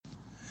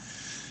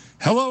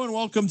Hello and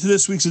welcome to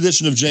this week's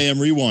edition of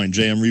JM Rewind.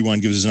 JM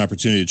Rewind gives us an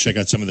opportunity to check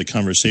out some of the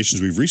conversations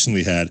we've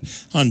recently had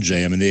on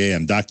JM and the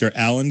AM. Dr.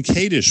 Alan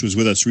Kadish was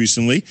with us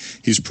recently.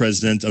 He's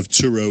president of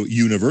Touro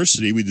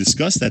University. We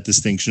discussed that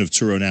distinction of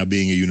Touro now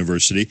being a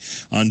university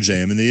on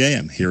JM and the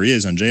AM. Here he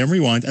is on JM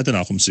Rewind at the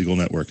Nachum Segal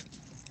Network.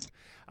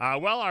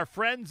 Well, our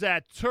friends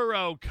at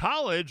Touro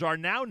College are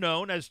now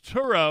known as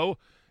Touro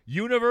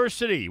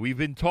University. We've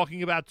been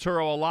talking about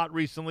Touro a lot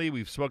recently.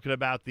 We've spoken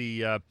about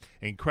the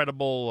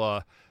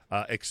incredible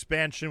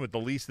expansion with the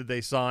lease that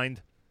they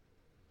signed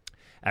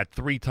at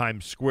 3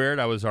 Times Square.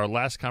 That was our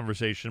last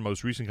conversation,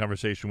 most recent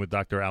conversation with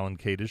Dr. Alan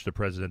Kadish, the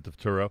president of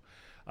Touro.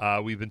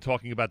 We've been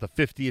talking about the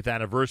 50th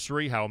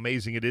anniversary, how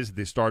amazing it is that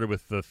they started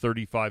with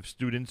 35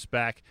 students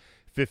back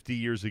 50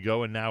 years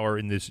ago and now are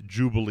in this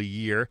Jubilee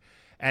year.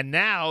 And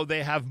now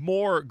they have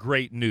more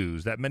great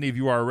news that many of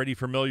you are already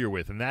familiar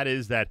with, and that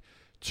is that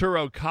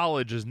Touro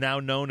College is now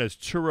known as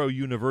Touro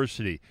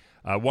University.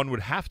 One would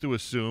have to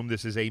assume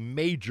this is a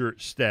major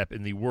step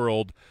in the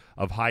world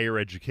of higher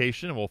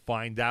education, and we'll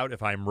find out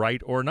if I'm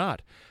right or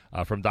not.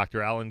 From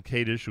Dr. Alan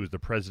Kadish, who is the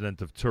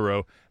president of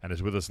Touro and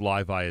is with us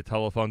live via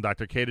telephone.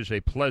 Dr. Kadish,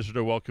 a pleasure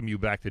to welcome you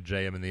back to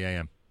JM and the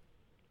AM.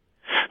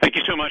 Thank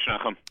you so much,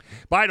 Nachum.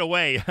 By the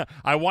way,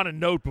 I want to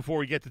note before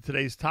we get to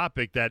today's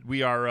topic that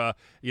we are,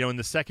 in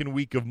the second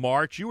week of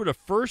March. You were the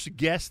first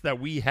guest that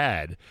we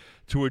had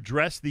to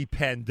address the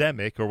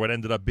pandemic, or what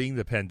ended up being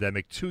the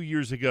pandemic, 2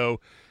 years ago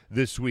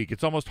this week.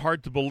 It's almost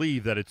hard to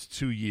believe that it's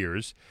 2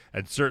 years,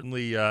 and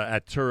certainly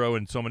at Touro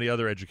and so many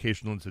other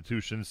educational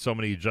institutions, so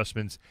many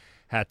adjustments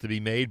had to be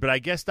made. But I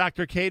guess,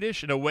 Dr.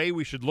 Kadish, in a way,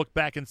 we should look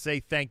back and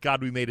say, thank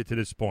God we made it to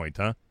this point,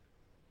 huh?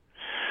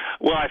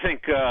 Well, I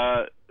think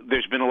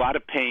there's been a lot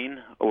of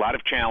pain, a lot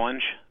of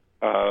challenge.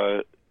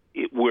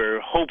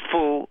 We're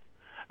hopeful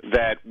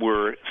that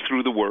we're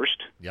through the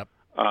worst. Yep.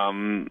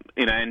 And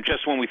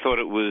just when we thought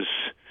it was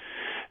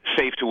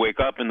safe to wake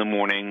up in the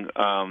morning,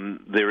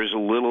 there is a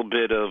little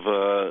bit of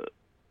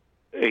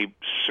a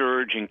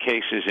surge in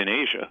cases in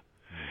Asia.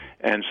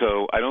 And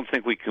so I don't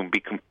think we can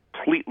be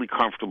completely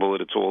comfortable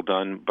that it's all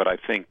done, but I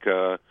think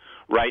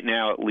right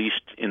now, at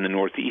least in the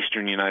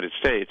northeastern United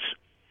States,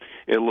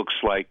 it looks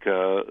like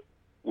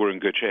we're in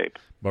good shape.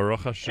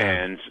 Baruch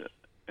Hashem.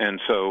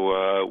 And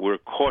so we're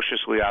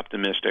cautiously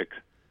optimistic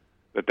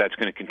that that's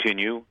going to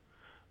continue.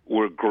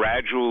 We're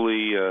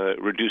gradually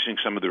reducing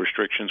some of the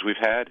restrictions we've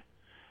had,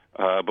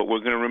 but we're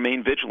going to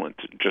remain vigilant,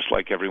 just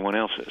like everyone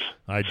else is.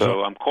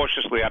 So I'm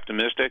cautiously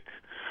optimistic,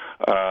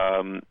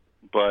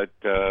 but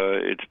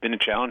it's been a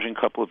challenging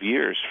couple of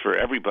years for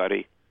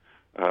everybody,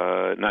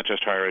 not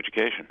just higher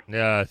education.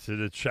 Yeah,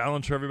 the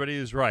challenge for everybody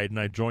is right, and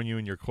I join you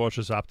in your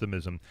cautious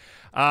optimism.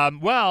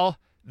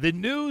 The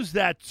news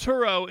that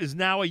Touro is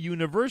now a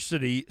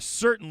university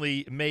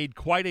certainly made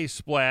quite a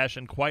splash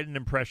and quite an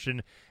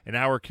impression in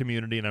our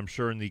community, and I'm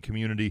sure in the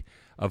community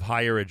of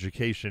higher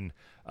education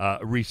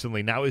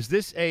recently. Now, is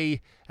this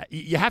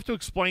you have to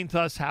explain to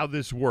us how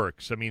this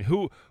works. I mean,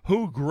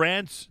 who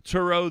grants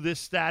Touro this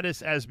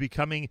status as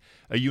becoming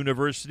a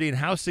university, and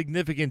how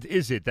significant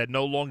is it that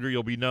no longer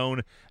you'll be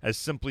known as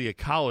simply a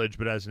college,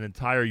 but as an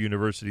entire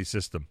university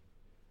system?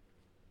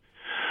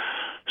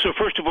 So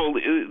first of all,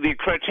 the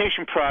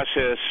accreditation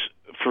process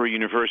for a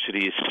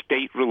university is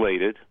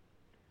state-related,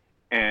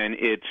 and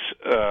it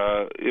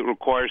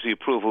requires the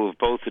approval of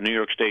both the New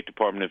York State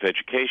Department of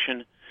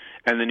Education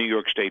and the New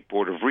York State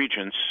Board of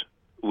Regents,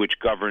 which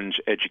governs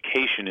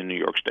education in New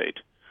York State.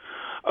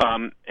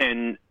 To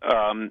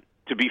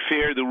be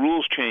fair, the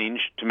rules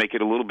changed to make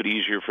it a little bit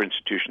easier for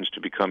institutions to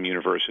become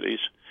universities,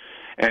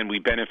 and we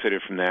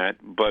benefited from that.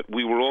 But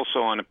we were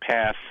also on a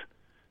path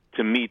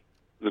to meet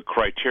the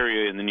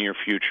criteria in the near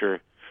future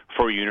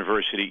for a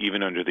university,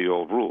 even under the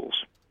old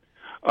rules.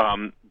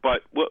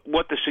 But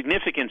what the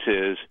significance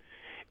is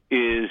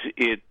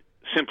it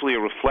simply a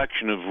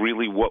reflection of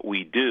really what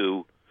we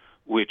do,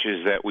 which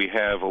is that we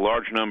have a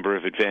large number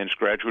of advanced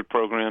graduate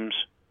programs,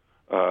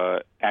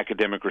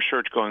 academic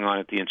research going on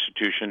at the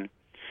institution.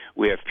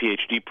 We have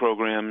PhD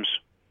programs.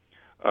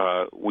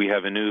 We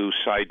have a new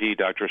PsyD,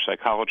 Doctor of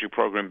Psychology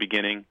program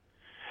beginning.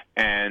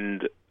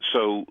 And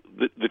so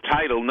the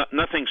title,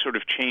 nothing sort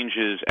of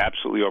changes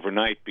absolutely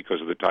overnight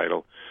because of the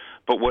title.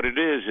 But what it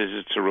is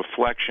it's a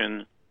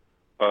reflection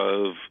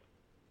of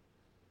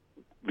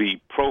the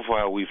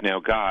profile we've now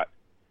got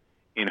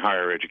in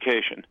higher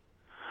education.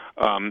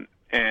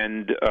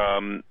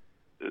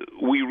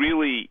 We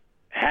really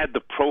had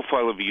the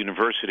profile of a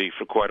university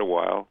for quite a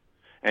while.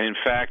 And in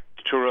fact,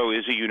 Touro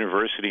is a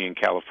university in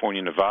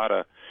California,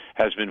 Nevada,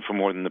 has been for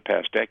more than the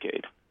past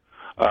decade.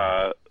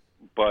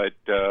 But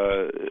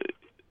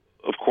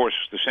of course,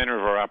 the center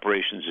of our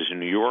operations is in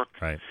New York,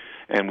 right.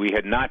 And we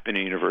had not been a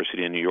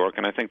university in New York.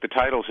 And I think the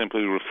title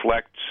simply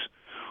reflects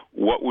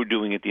what we're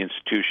doing at the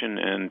institution.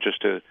 And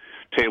just to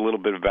tell you a little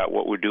bit about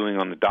what we're doing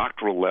on the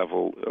doctoral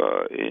level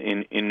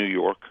in New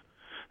York.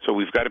 So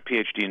we've got a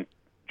PhD in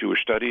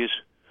Jewish Studies.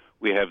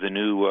 We have the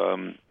new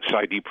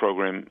PsyD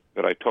program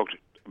that I talked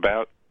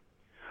about.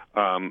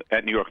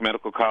 At New York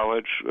Medical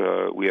College,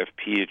 we have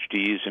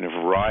PhDs in a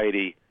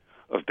variety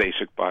of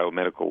basic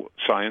biomedical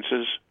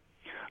sciences,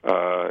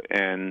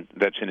 and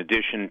that's in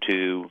addition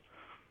to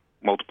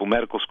multiple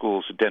medical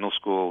schools, a dental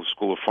school,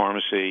 school of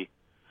pharmacy,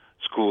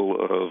 school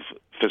of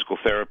physical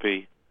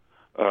therapy,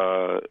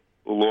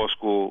 law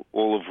school,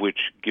 all of which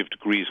give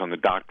degrees on the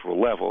doctoral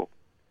level.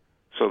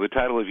 So the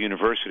title of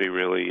university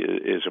really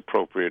is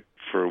appropriate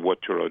for what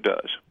Touro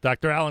does.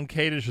 Dr. Alan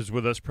Kadish is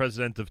with us,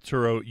 president of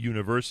Touro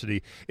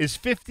University. Is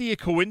 50 a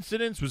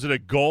coincidence? Was it a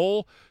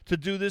goal to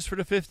do this for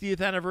the 50th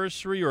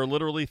anniversary, or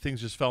literally things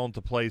just fell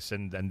into place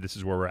and this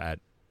is where we're at?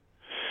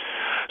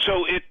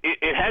 So it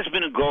has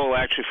been a goal,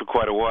 actually, for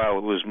quite a while.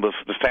 It was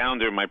the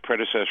founder, my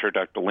predecessor,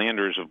 Dr.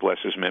 Landers, of bless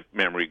his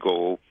memory,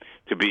 goal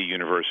to be a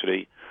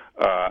university.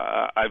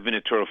 I've been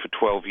at Touro for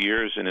 12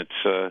 years, and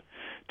it's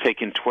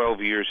taken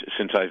 12 years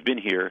since I've been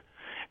here.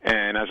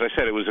 And as I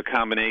said, it was a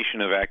combination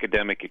of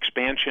academic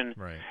expansion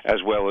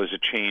as well as a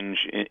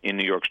change in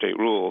New York State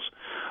rules.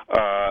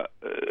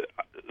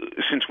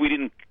 Since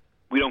we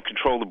don't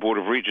control the Board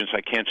of Regents,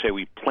 I can't say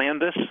we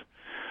planned this,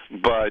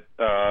 but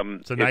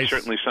it's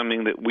certainly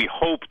something that we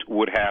hoped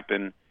would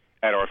happen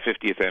at our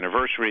 50th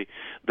anniversary.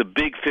 The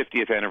big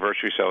 50th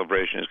anniversary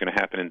celebration is going to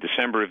happen in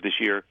December of this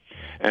year,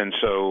 and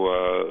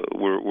so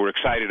we're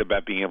excited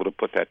about being able to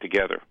put that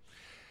together.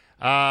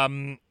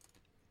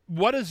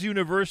 What does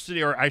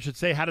university, or I should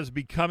say, how does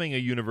becoming a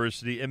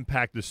university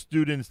impact the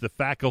students, the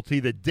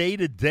faculty, the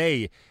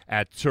day-to-day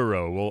at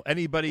Touro? Will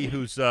anybody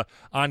who's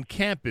on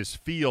campus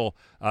feel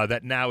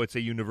that now it's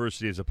a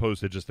university as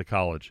opposed to just a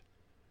college?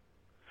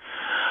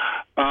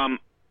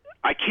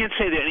 I can't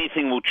say that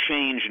anything will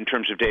change in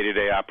terms of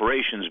day-to-day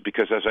operations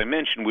because, as I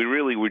mentioned, we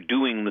really were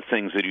doing the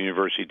things that a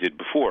university did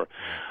before.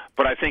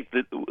 But I think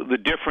that the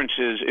difference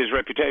is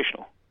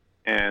reputational,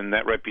 and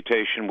that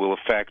reputation will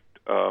affect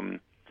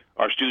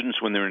our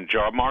students when they're in the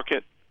job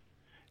market.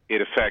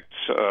 It affects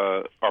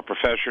our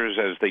professors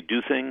as they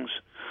do things.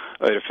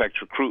 It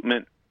affects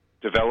recruitment,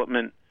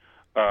 development.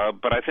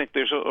 But I think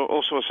there's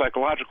also a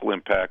psychological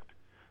impact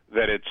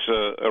that it's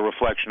a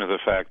reflection of the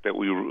fact that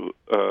we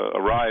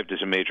arrived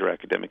as a major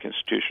academic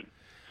institution.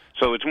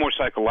 So it's more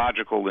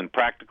psychological than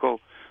practical,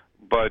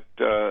 but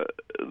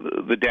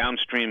the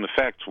downstream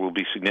effects will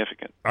be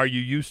significant. Are you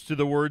used to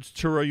the words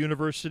Touro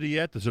University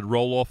yet? Does it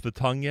roll off the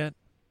tongue yet?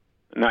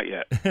 Not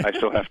yet. I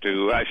still have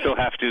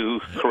to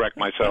correct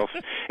myself.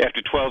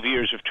 After 12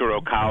 years of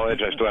Touro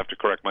College, I still have to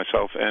correct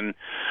myself. And,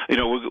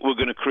 we're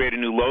going to create a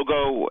new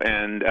logo.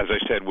 And as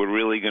I said, we're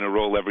really going to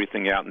roll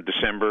everything out in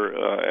December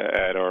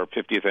at our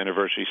 50th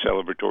anniversary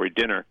celebratory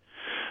dinner.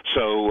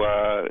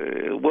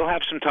 So we'll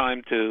have some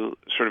time to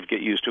sort of get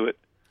used to it.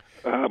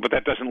 But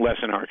that doesn't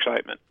lessen our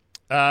excitement.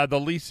 The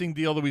leasing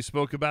deal that we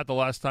spoke about the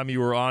last time you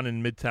were on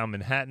in Midtown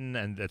Manhattan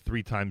and at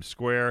 3 Times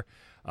Square.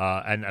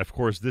 And of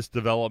course, this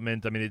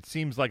development. I mean, it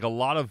seems like a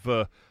lot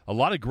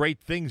of great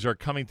things are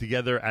coming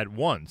together at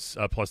once.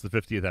 Plus the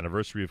 50th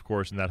anniversary, of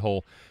course, and that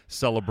whole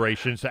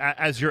celebration. So,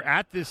 as you're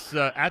at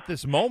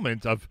this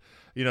moment of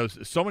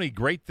so many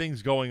great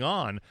things going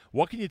on,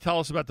 what can you tell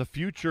us about the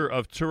future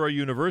of Touro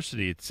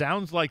University? It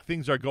sounds like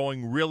things are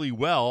going really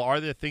well. Are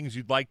there things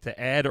you'd like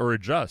to add or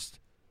adjust?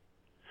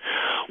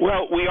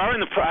 Well, we are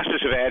in the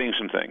process of adding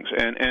some things,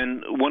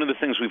 and one of the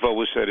things we've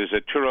always said is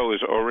that Touro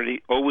is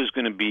always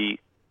going to be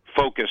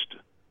focused,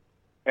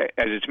 as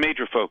its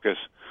major focus,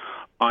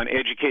 on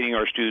educating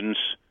our students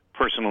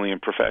personally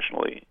and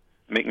professionally,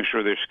 making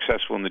sure they're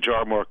successful in the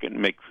job market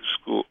and make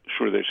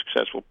sure they're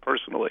successful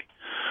personally.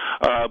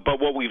 But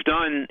what we've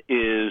done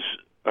is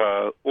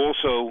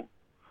also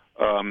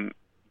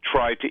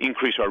try to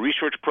increase our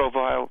research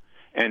profile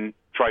and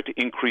try to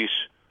increase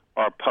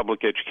our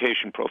public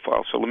education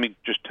profile. So let me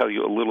just tell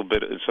you a little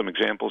bit of some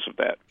examples of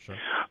that. Sure.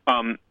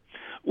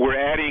 We're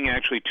adding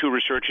actually 2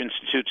 research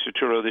institutes to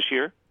Touro this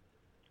year.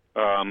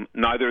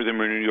 Neither of them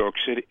are in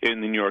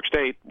the New York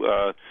State.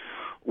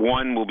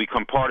 One will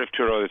become part of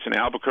Touro. It's in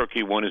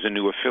Albuquerque. One is a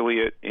new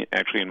affiliate,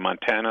 actually in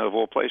Montana, of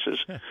all places.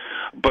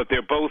 But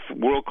they're both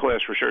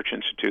world-class research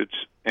institutes.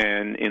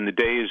 And in the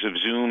days of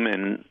Zoom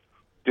and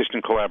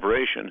distant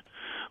collaboration,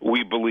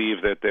 we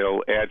believe that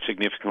they'll add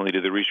significantly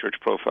to the research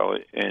profile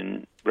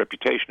and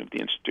reputation of the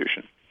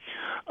institution.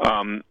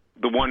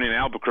 The one in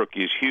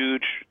Albuquerque is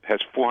huge,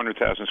 has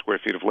 400,000 square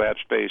feet of lab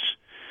space,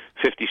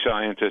 50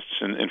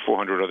 scientists, and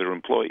 400 other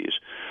employees.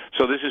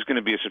 So this is going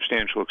to be a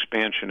substantial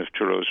expansion of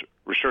Touro's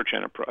research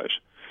enterprise.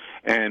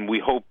 And we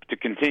hope to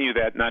continue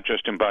that not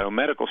just in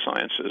biomedical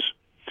sciences,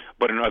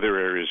 but in other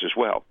areas as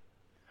well.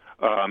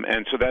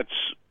 And so that's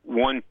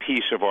one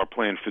piece of our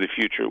plan for the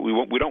future.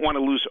 We don't want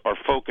to lose our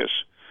focus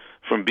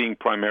from being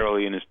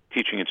primarily a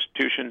teaching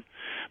institution,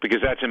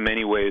 because that's in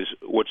many ways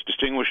what's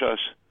distinguished us.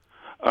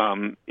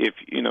 If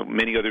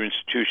many other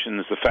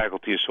institutions, the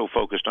faculty is so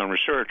focused on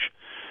research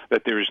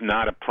that there is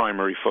not a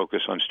primary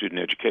focus on student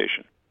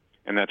education.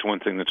 And that's one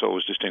thing that's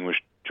always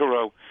distinguished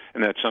Touro,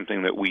 and that's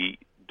something that we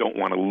don't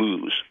want to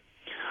lose.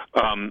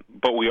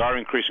 But we are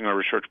increasing our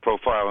research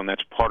profile, and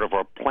that's part of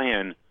our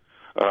plan,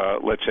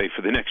 let's say,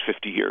 for the next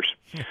 50 years.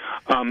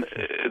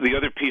 The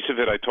other piece of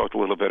it, I talked a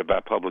little bit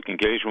about public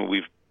engagement.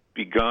 We've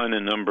begun a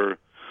number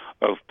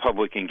of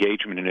public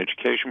engagement and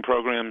education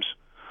programs.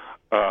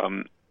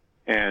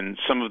 And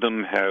some of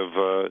them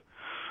have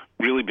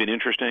really been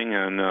interesting.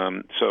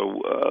 And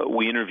so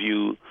we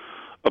interview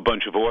a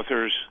bunch of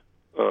authors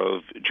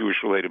of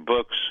Jewish-related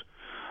books.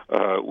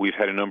 We've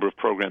had a number of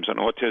programs on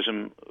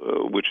autism,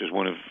 which is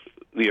one of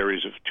the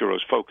areas of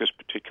Turo's focus,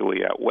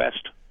 particularly out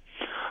west.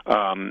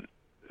 And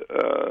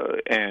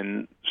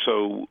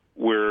so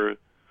we're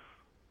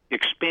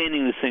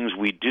expanding the things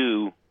we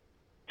do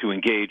to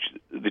engage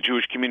the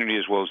Jewish community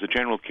as well as the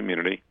general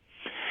community.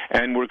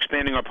 And we're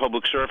expanding our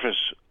public service.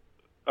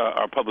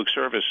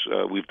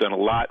 We've done a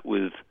lot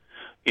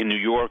in New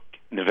York,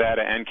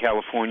 Nevada, and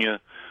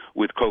California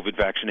with COVID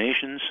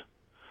vaccinations,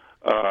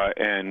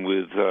 and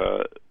with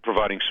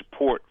providing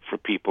support for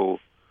people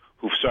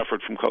who've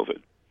suffered from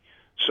COVID.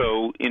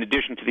 So in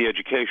addition to the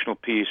educational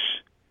piece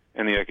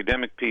and the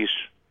academic piece,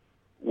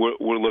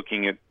 we're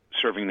looking at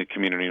serving the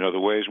community in other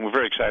ways, and we're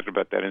very excited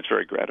about that, and it's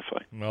very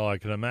gratifying. Well, I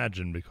can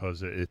imagine,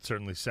 because it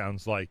certainly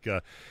sounds like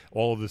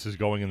all of this is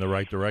going in the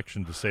right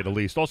direction, to say the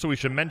least. Also, we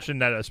should mention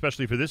that,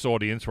 especially for this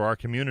audience, for our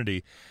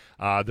community,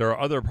 there are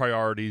other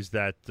priorities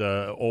that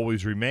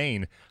always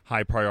remain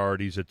high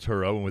priorities at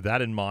Turo, and with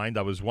that in mind,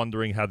 I was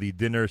wondering how the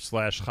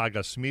dinner/Chag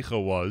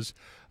HaSmicha was,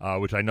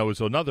 which I know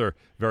is another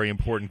very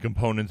important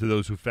component to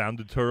those who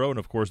founded Turo, and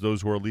of course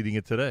those who are leading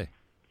it today.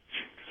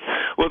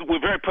 Well, we're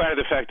very proud of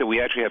the fact that we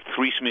actually have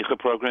 3 smicha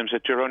programs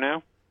at Turo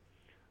now.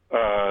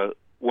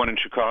 One in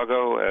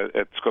Chicago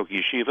at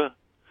Skokie Yeshiva,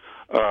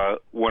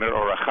 one at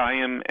Orach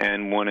Chaim,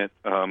 and one at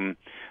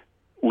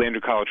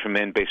Lander College for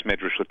Men, Beis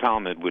Medrash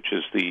LeTalmud, which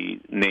is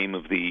the name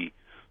of the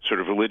sort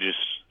of religious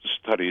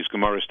studies,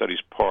 Gemara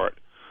studies part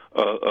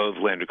of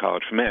Lander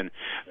College for Men.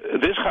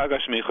 This Chag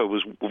HaSmicha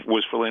was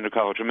for Lander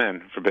College for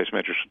Men, for Beis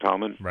Medrash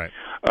LeTalmud. Right.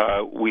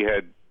 We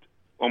had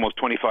almost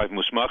 25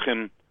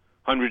 musmachim,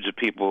 hundreds of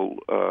people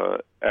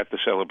at the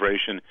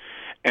celebration,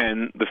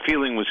 and the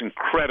feeling was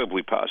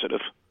incredibly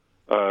positive.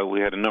 We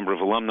had a number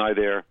of alumni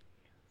there,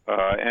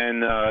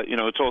 and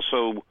it's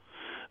also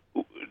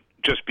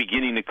just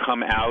beginning to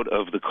come out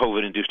of the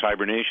COVID-induced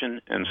hibernation,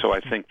 and so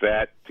I think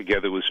that,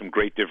 together with some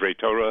great Divrei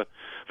Torah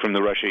from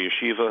the Rosh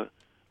Yeshiva,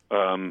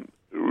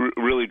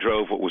 really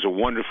drove what was a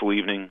wonderful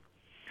evening,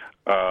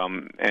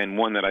 and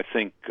one that I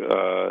think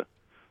the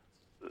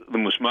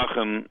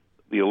musmachim,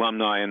 the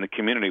alumni, and the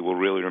community will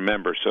really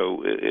remember.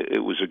 So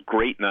it was a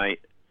great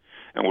night,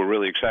 and we're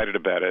really excited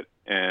about it.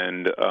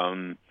 And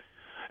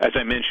as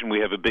I mentioned, we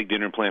have a big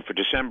dinner planned for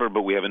December,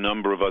 but we have a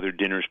number of other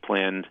dinners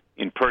planned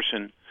in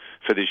person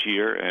for this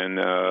year.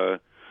 And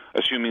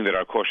assuming that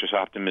our cautious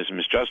optimism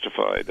is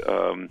justified,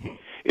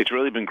 it's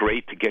really been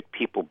great to get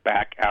people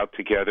back out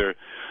together.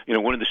 You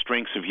know, one of the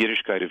strengths of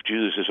Yiddishkeit, of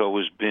Jews, has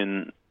always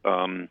been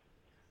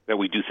that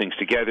we do things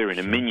together in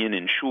a minyan,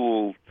 in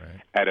shul,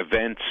 right, at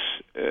events,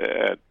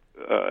 at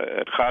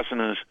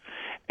chasanas,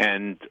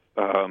 and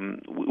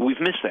we've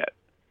missed that.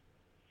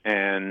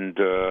 And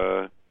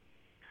there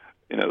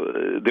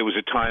was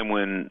a time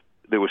when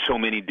there were so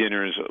many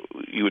dinners,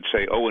 you would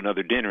say, "Oh,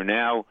 another dinner."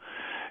 Now,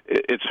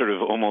 it's sort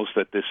of almost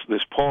that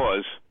this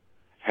pause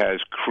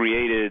has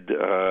created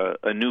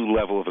a new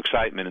level of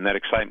excitement, and that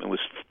excitement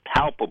was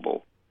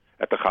palpable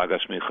at the Chag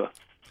HaSmicha.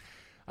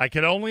 I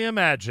can only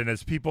imagine,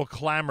 as people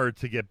clamored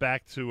to get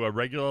back to a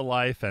regular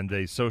life and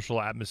a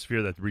social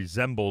atmosphere that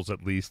resembles,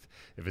 at least,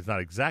 if it's not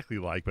exactly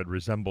like, but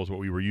resembles what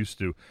we were used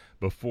to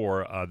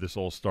before this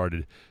all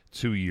started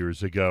 2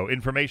 years ago.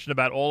 Information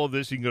about all of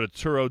this, you can go to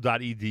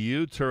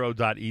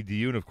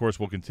turo.edu, and of course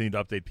we'll continue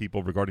to update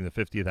people regarding the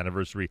 50th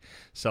anniversary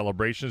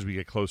celebrations. We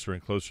get closer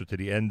and closer to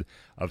the end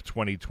of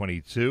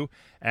 2022.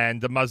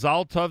 And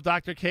Mazal Tov,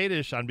 Dr.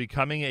 Kadish, on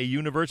becoming a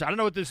university. I don't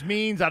know what this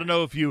means. I don't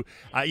know if you,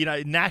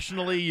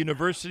 nationally,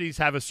 universities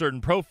have a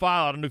certain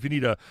profile. I don't know if you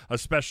need a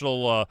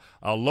special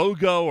a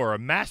logo or a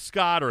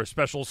mascot or a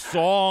special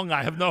song.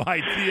 I have no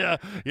idea,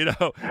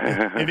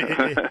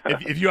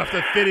 if you have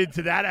to fit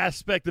into that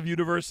aspect of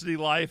university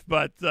life.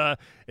 But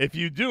if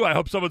you do, I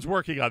hope someone's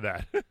working on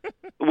that.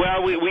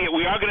 Well, we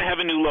are going to have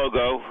a new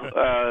logo.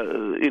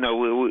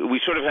 We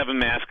sort of have a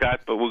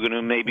mascot, but we're going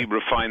to maybe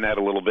refine that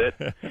a little bit.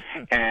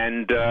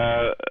 And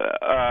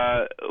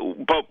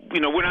but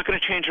we're not going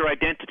to change our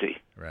identity.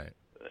 Right.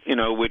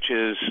 Which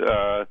is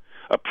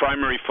a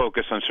primary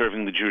focus on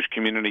serving the Jewish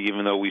community,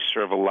 even though we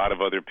serve a lot of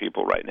other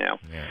people right now.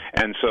 Yeah.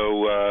 And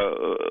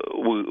so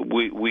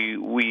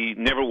we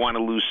never want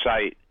to lose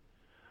sight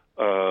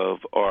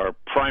of our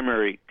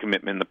primary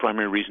commitment, the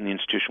primary reason the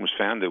institution was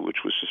founded,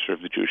 which was to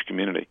serve the Jewish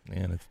community.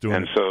 So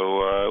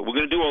we're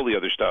going to do all the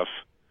other stuff,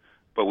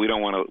 but we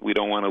don't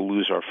want to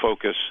lose our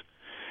focus.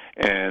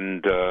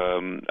 And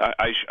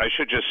I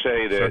should just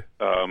say that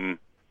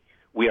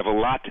we have a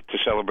lot to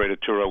celebrate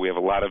at Turo. We have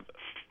a lot of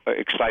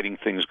exciting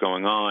things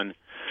going on,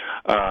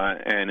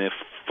 and if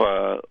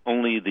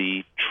only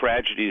the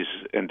tragedies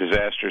and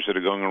disasters that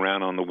are going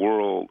around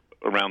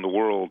around the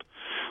world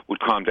would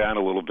calm down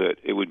a little bit,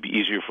 it would be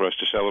easier for us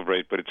to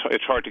celebrate. But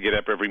it's hard to get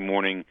up every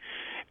morning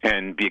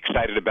and be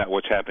excited about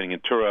what's happening in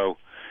Turo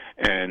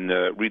and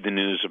read the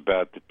news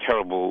about the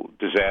terrible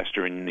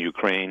disaster in the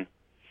Ukraine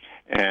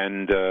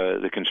and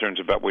the concerns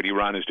about what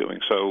Iran is doing.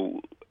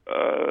 So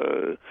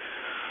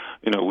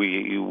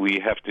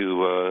we have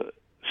to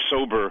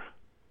sober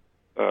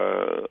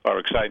our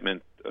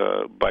excitement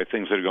by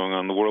things that are going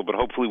on in the world. But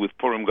hopefully, with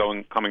Purim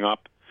coming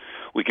up,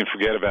 we can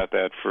forget about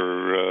that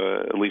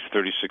for at least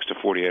 36 to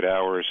 48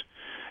 hours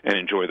and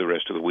enjoy the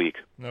rest of the week.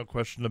 No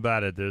question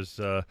about it. There's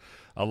a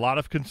lot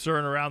of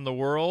concern around the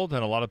world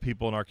and a lot of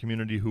people in our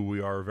community who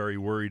we are very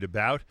worried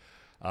about.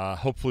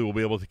 Hopefully we'll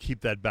be able to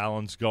keep that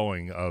balance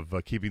going of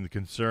keeping the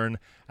concern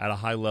at a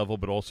high level,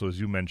 but also, as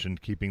you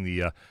mentioned, keeping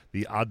the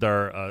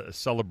Adar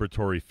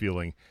celebratory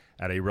feeling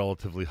at a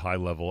relatively high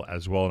level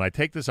as well. And I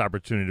take this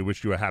opportunity to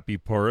wish you a happy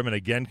Purim. And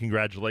again,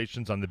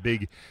 congratulations on the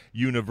big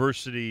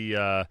university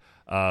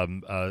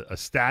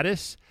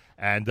status.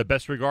 And the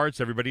best regards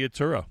to everybody at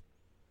Touro.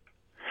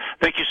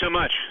 Thank you so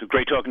much.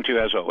 Great talking to you,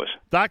 as always.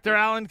 Dr.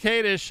 Alan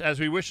Kadish, as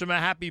we wish him a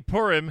happy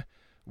Purim,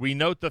 we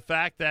note the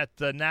fact that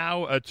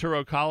now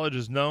Touro College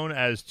is known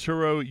as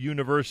Touro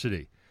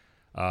University.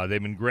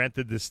 They've been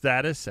granted this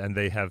status, and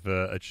they have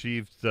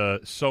achieved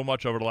so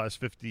much over the last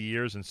 50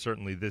 years, and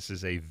certainly this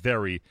is a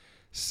very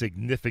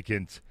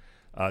significant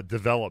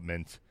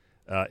development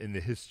in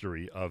the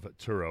history of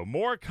Touro.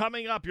 More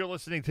coming up. You're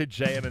listening to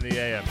JM in the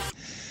AM.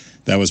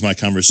 That was my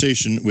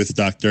conversation with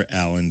Dr.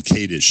 Alan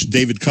Kadish.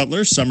 David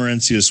Cutler, Summer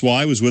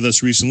NCSY, was with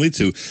us recently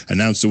to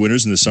announce the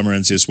winners in the Summer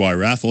NCSY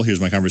raffle.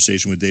 Here's my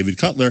conversation with David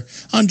Cutler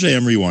on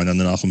JM Rewind on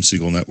the Nachum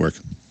Segal Network.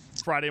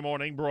 Friday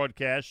morning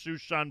broadcast,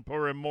 Shushan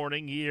Purim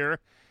morning here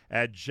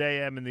at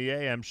JM in the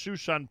AM.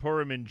 Shushan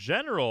Purim in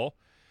general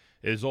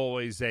is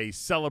always a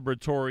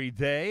celebratory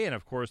day, and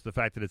of course the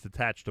fact that it's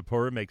attached to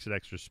Purim makes it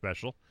extra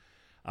special.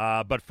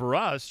 But for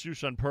us,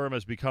 Shushan Purim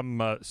has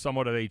become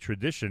somewhat of a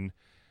tradition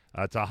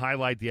to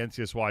highlight the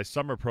NCSY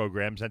summer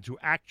programs and to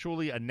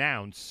actually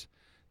announce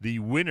the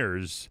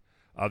winners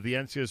of the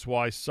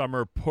NCSY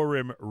Summer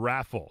Purim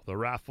Raffle. The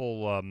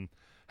raffle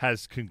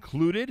has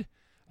concluded.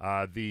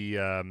 The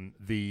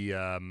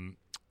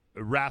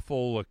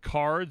raffle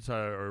cards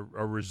or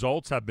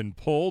results have been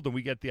pulled, and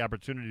we get the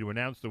opportunity to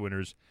announce the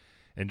winners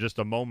in just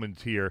a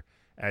moment here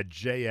at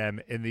JM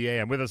in the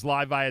AM. With us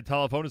live via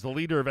telephone is the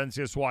leader of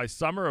NCSY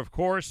Summer, of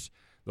course,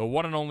 the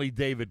one and only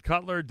David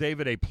Cutler.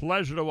 David, a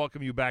pleasure to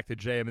welcome you back to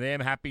JM in the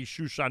AM. Happy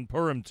Shushan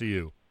Purim to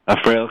you.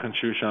 Afreilchen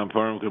Shushan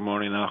Purim. Good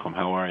morning, Nachum.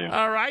 How are you?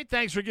 All right.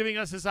 Thanks for giving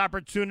us this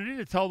opportunity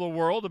to tell the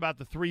world about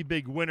the three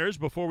big winners.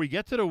 Before we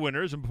get to the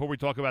winners and before we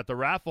talk about the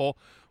raffle,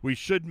 we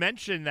should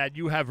mention that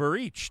you have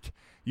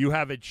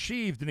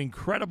achieved an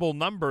incredible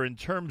number in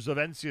terms of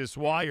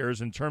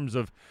NCSYers, in terms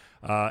of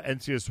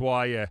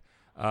NCSY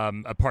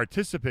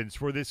participants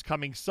for this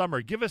coming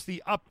summer. Give us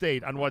the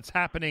update on what's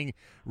happening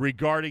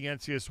regarding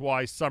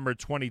NCSY Summer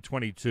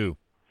 2022.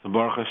 So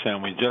Baruch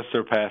Hashem, we just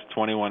surpassed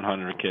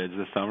 2,100 kids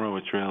this summer,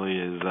 which really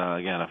is,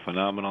 again, a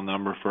phenomenal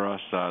number for us.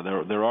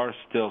 There are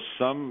still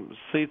some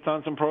seats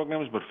on some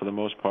programs, but for the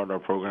most part, our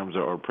programs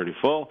are pretty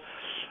full.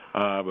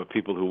 But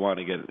people who want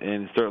to get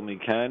in certainly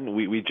can.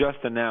 We just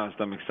announced,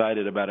 I'm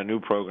excited about a new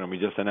program. We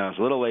just announced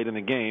a little late in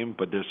the game,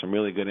 but there's some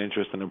really good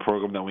interest in a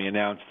program that we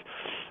announced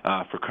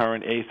for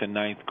current 8th and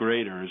 9th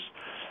graders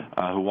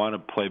who want to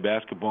play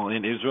basketball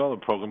in Israel, a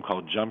program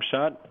called Jump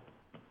Shot.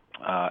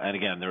 And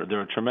again, there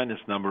are a tremendous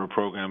number of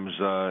programs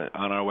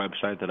on our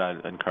website that I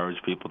encourage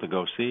people to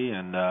go see,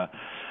 and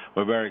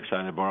we're very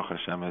excited, Baruch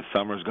Hashem. As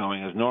summer's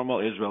going as normal,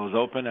 Israel is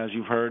open, as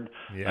you've heard.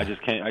 Yeah. I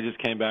just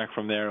came back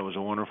from there. It was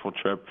a wonderful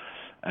trip,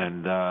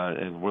 and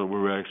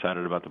we're very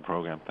excited about the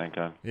program. Thank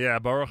God. Yeah,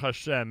 Baruch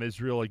Hashem,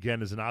 Israel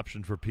again is an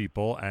option for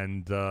people,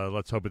 and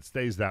let's hope it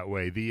stays that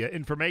way. The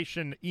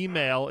information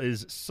email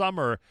is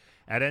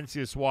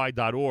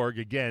summer@ncsy.org.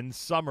 Again,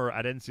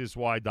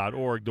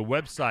 summer@ncsy.org. The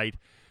website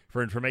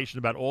for information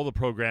about all the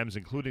programs,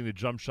 including the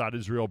Jump Shot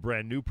Israel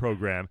brand new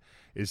program,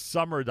 is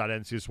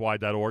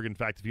summer.ncsy.org. In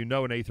fact, if you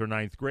know an 8th or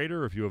 9th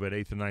grader, if you have an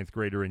 8th or 9th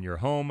grader in your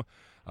home,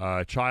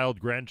 child,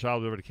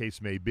 grandchild, whatever the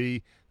case may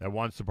be, that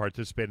wants to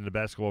participate in the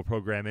basketball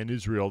program in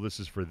Israel, this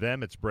is for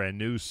them. It's brand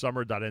new,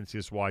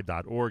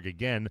 summer.ncsy.org.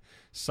 Again,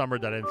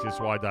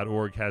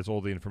 summer.ncsy.org has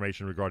all the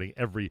information regarding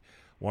every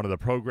one of the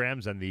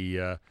programs, and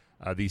the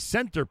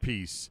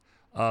centerpiece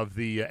of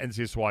the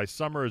NCSY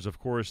Summer is, of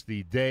course,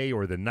 the day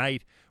or the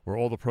night where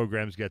all the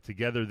programs get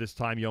together. This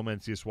time, Yom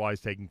NCSY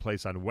is taking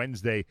place on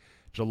Wednesday,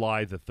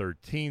 July the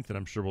 13th, and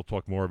I'm sure we'll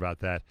talk more about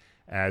that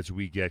as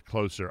we get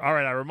closer. All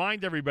right, I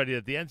remind everybody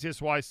that the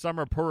NCSY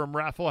Summer Purim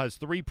Raffle has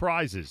 3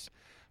 prizes.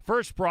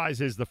 First prize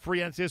is the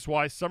free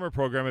NCSY Summer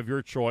program of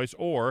your choice,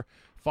 or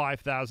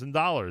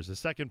 $5,000. The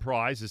second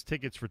prize is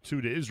tickets for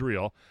 2 to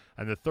Israel,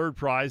 and the third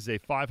prize is a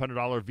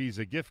 $500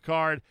 Visa gift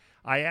card.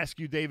 I ask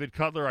you, David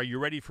Cutler, are you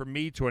ready for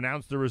me to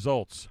announce the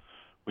results?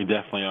 We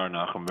definitely are,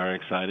 Nach. I'm very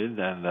excited,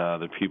 and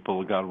the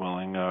people, God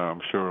willing,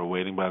 I'm sure are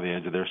waiting by the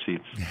edge of their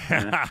seats.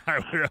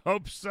 I would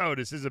hope so.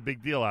 This is a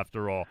big deal,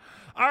 after all.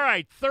 All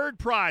right, third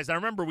prize. Now,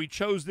 remember, we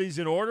chose these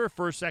in order,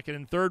 first, second,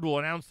 and third. We'll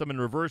announce them in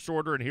reverse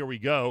order, and here we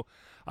go.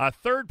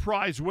 Third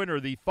prize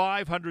winner, the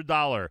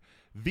 $500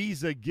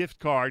 Visa gift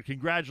card.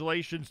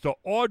 Congratulations to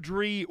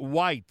Audrey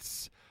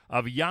Whites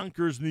of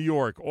Yonkers, New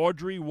York.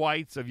 Audrey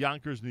Whites of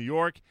Yonkers, New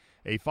York.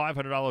 a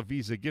 $500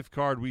 Visa gift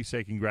card. We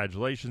say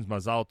congratulations,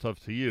 Mazal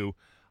Tov to you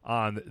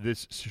on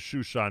this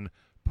Shushan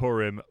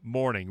Purim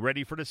morning.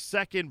 Ready for the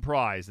second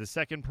prize. The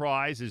second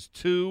prize is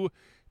 2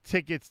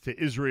 tickets to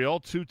Israel.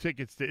 2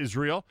 tickets to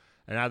Israel.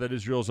 And now that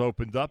Israel's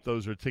opened up,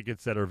 those are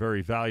tickets that are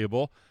very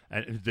valuable.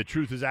 And the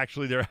truth is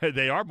actually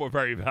they are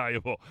very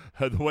valuable.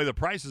 The way the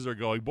prices are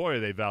going, boy, are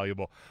they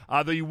valuable.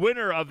 The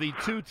winner of the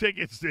 2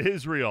 tickets to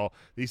Israel,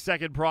 the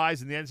second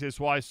prize in the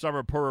NCSY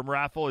Summer Purim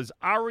Raffle, is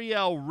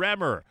Ariel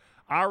Remmer.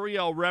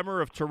 Ariel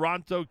Remmer of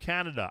Toronto,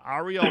 Canada.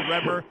 Ariel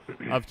Remmer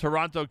of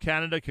Toronto,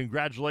 Canada,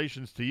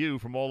 congratulations to you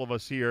from all of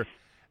us here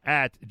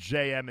at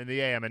JM in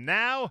the AM. And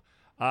now,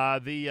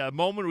 the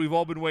moment we've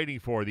all been waiting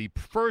for, the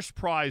first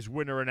prize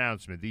winner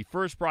announcement. The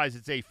first prize,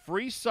 it's a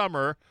free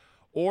summer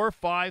or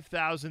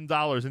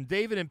 $5,000. And,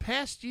 David, in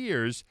past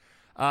years,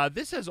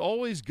 this has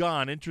always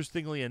gone,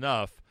 interestingly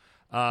enough,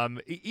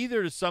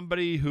 either to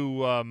somebody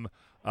who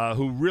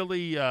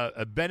really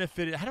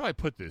benefited. How do I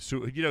put this?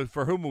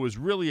 For whom it was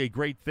really a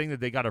great thing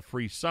that they got a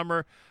free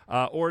summer,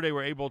 or they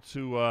were able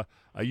to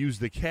use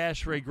the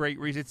cash for a great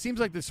reason. It seems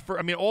like this.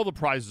 All the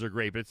prizes are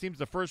great, but it seems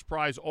the first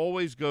prize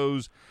always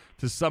goes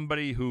to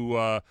somebody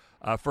who,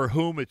 for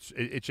whom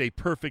it's a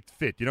perfect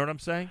fit. You know what I'm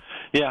saying?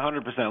 Yeah,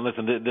 100%.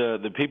 Listen,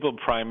 the people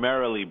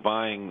primarily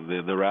buying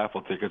the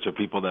raffle tickets are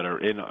people that are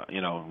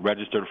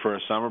registered for a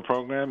summer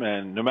program,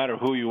 and no matter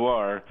who you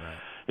are. Right.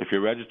 If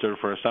you're registered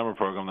for a summer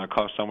program that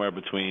costs somewhere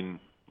between,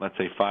 let's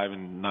say, $5,000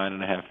 and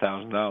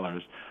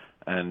 $9,500,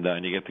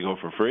 and you get to go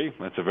for free,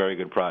 that's a very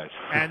good prize.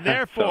 And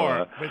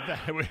therefore,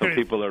 so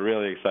people are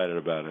really excited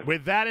about it.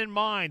 With that in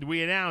mind,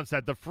 we announce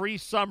that the free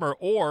summer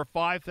or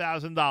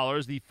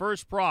 $5,000, the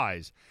first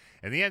prize,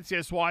 and the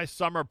NCSY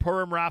Summer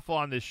Purim Raffle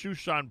on the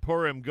Shushan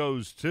Purim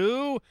goes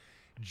to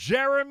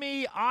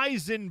Jeremy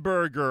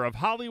Eisenberger of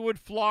Hollywood,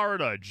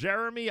 Florida.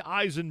 Jeremy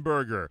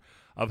Eisenberger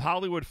of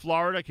Hollywood,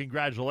 Florida.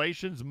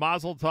 Congratulations.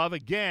 Mazel Tov.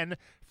 Again,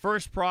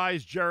 first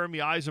prize, Jeremy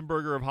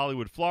Eisenberger of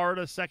Hollywood,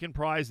 Florida. Second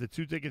prize, the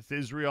 2 tickets to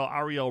Israel,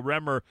 Ariel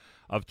Remmer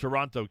of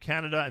Toronto,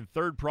 Canada. And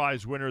third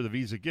prize winner, the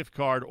Visa gift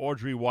card,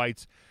 Audrey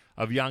Whites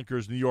of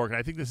Yonkers, New York. And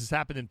I think this has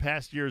happened in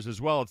past years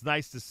as well. It's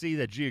nice to see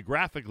that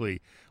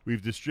geographically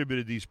we've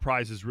distributed these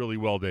prizes really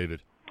well,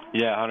 David.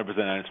 Yeah, 100%.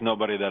 And it's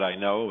nobody that I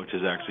know, which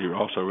is actually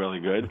also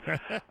really good.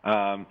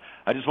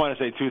 I just want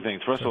to say 2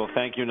 things. First of all,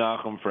 thank you,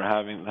 Nachum,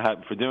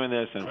 for doing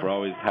this and for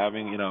always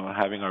having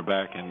our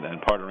back and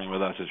partnering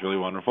with us. It's really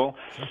wonderful.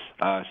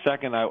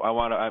 Second, I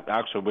want to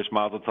actually wish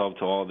Mazel Tov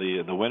to all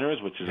the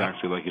winners, which is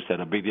actually, like you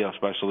said, a big deal,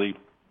 especially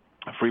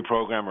a free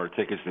program or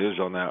tickets to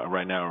Israel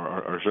right now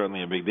are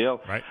certainly a big deal.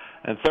 Right.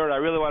 And third, I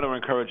really want to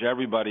encourage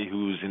everybody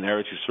who's in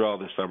Eretz Yisrael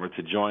this summer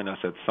to join us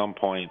at some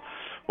point,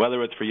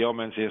 whether it's for Yom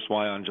NCSY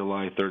on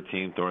July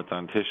 13th or it's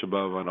on Tisha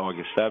B'Av on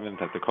August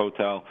 7th at the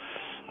Kotel.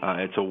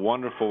 It's a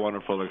wonderful,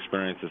 wonderful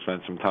experience to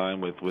spend some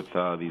time with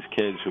these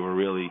kids who are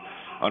really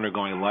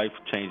undergoing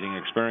life-changing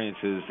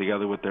experiences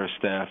together with their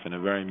staff in a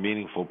very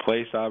meaningful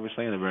place,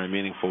 obviously, in a very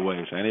meaningful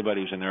way. So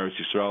anybody who's in Eretz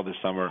Yisrael this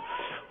summer,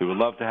 we would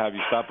love to have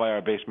you stop by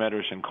our base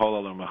medrash in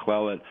Kollel or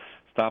Machlelet,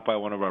 stop by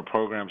one of our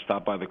programs,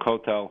 stop by the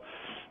Kotel.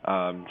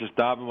 Just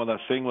daven with us,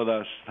 sing with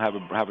us, have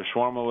a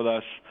shawarma with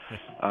us.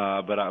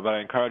 But I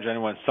encourage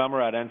anyone,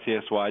 summer at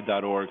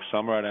ncsy.org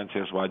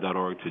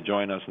to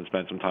join us and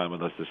spend some time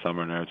with us this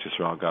summer in Eretz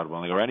Yisrael, God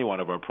willing, or any one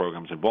of our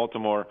programs in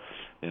Baltimore,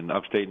 in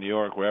upstate New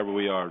York, wherever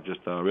we are. Just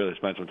really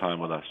spend some time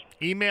with us.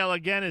 Email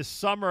again is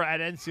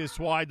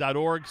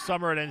summer@ncsy.org,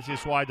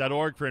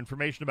 summer@ncsy.org. For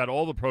information about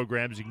all the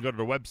programs, you can go to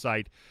the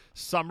website,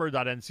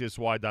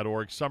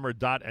 summer.ncsy.org,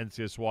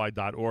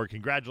 summer.ncsy.org.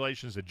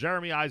 Congratulations to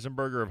Jeremy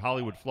Eisenberger of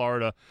Hollywood,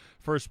 Florida,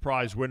 first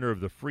prize winner of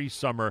the free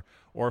summer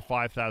or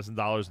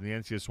 $5,000 in the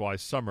NCSY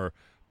Summer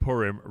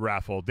Purim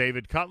Raffle.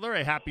 David Cutler,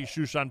 a happy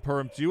Shushan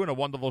Purim to you and a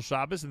wonderful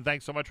Shabbos, and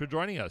thanks so much for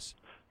joining us.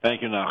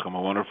 Thank you, Nachum.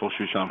 A wonderful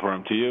Shushan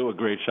Purim to you, a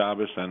great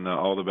Shabbos, and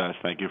all the best.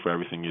 Thank you for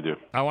everything you do.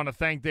 I want to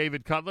thank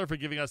David Cutler for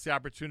giving us the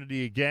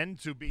opportunity again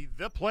to be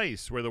the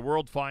place where the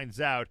world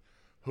finds out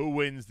who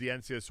wins the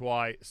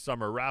NCSY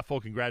Summer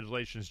Raffle.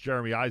 Congratulations,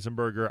 Jeremy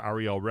Eisenberger,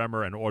 Ariel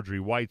Remmer, and Audrey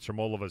Whites from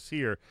all of us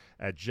here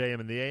at JM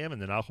in the AM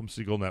and the Nachum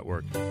Segal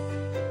Network.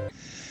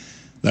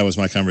 That was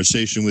my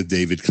conversation with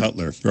David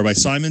Cutler. Rabbi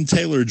Simon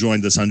Taylor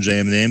joined us on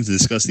JM in the AM to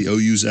discuss the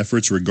OU's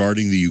efforts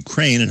regarding the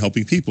Ukraine and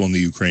helping people in the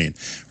Ukraine.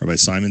 Rabbi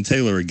Simon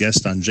Taylor, a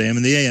guest on JM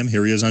in the AM.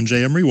 Here he is on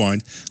JM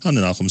Rewind on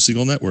the Nachum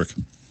Segal Network.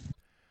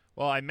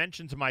 Well, I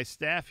mentioned to my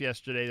staff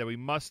yesterday that we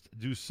must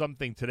do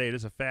something today. It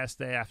is a fast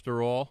day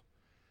after all,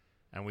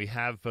 and we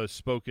have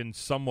spoken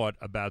somewhat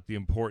about the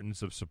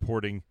importance of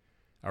supporting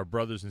our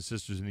brothers and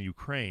sisters in the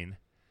Ukraine.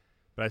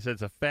 But I said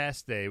it's a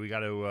fast day. We got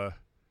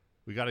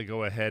to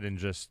go ahead and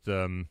just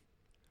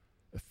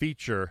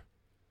feature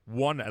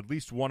at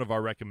least one of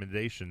our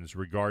recommendations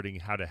regarding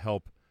how to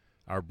help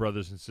our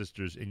brothers and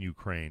sisters in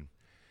Ukraine.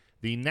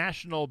 The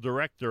national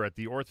director at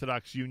the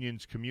Orthodox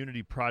Union's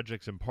Community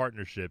Projects and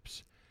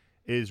Partnerships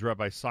is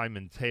Rabbi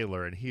Simon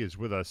Taylor, and he is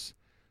with us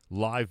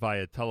live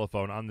via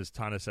telephone on this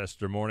Tanis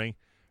Esther morning.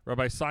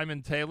 Rabbi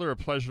Simon Taylor, a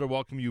pleasure to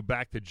welcome you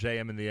back to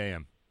JM in the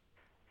AM.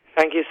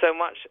 Thank you so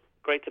much.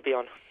 Great to be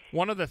on.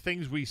 One of the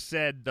things we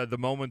said the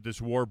moment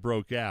this war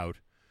broke out,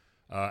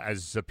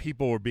 as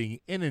people were being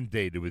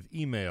inundated with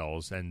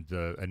emails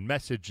and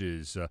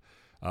messages,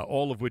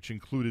 all of which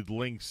included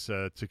links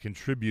to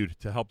contribute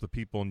to help the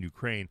people in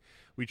Ukraine,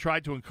 we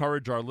tried to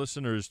encourage our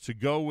listeners to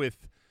go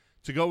with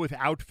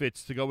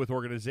outfits, to go with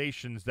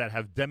organizations that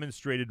have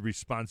demonstrated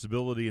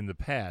responsibility in the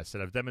past,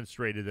 that have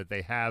demonstrated that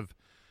they have,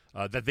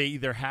 that they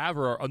either have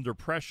or are under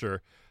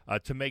pressure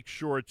to make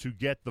sure to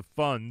get the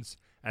funds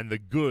and the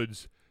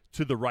goods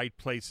to the right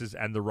places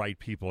and the right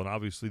people. And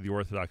obviously the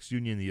Orthodox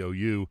Union, the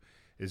OU,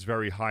 is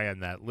very high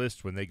on that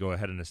list. When they go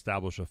ahead and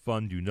establish a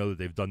fund, you know that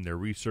they've done their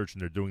research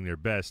and they're doing their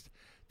best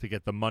to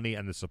get the money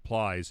and the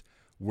supplies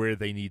where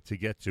they need to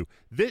get to.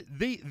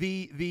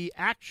 The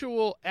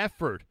actual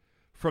effort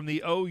from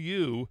the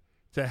OU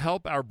to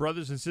help our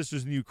brothers and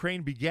sisters in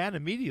Ukraine began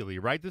immediately,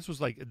 right? This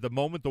was like the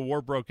moment the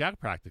war broke out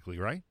practically,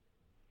 right?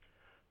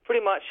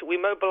 Pretty much. We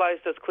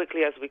mobilized as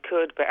quickly as we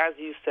could, but as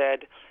you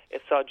said,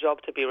 it's our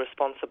job to be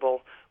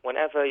responsible.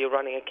 Whenever you're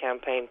running a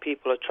campaign,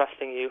 people are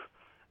trusting you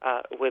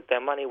with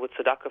their money, with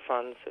tzedakah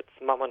funds. It's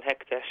Mammon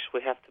Hekdesh.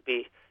 We have to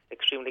be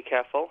extremely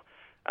careful.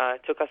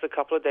 It took us a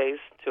couple of days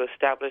to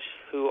establish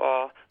who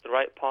are the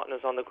right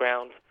partners on the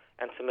ground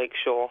and to make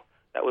sure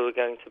that we were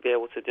going to be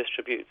able to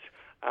distribute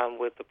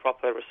with the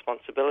proper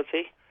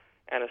responsibility.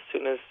 And as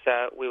soon as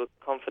we were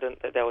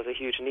confident that there was a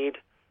huge need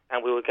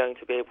and we were going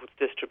to be able to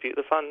distribute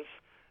the funds,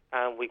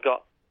 we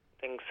got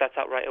things set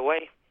up right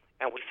away,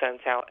 and we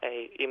sent out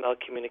an email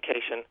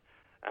communication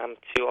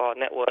to our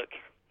network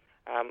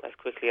as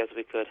quickly as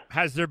we could.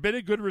 Has there been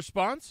a good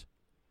response?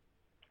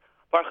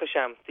 Baruch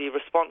Hashem, the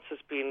response has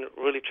been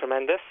really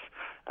tremendous.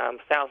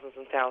 Thousands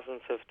and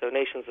thousands of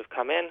donations have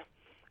come in,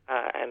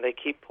 and they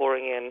keep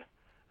pouring in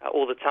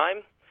all the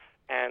time.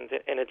 And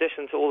in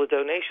addition to all the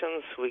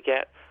donations, we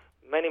get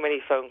many, many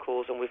phone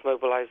calls, and we've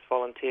mobilized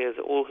volunteers,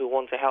 all who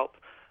want to help,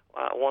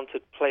 want to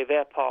play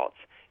their part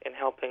in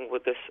helping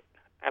with this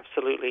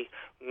absolutely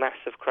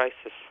massive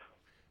crisis.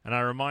 And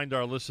I remind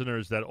our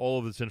listeners that all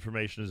of this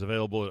information is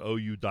available at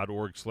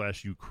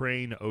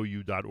ou.org/Ukraine,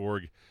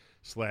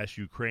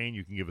 ou.org/Ukraine.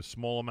 You can give a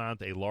small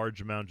amount, a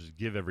large amount, just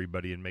give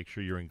everybody and make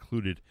sure you're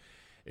included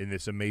in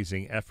this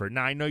amazing effort.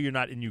 Now, I know you're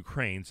not in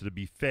Ukraine, so to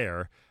be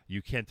fair,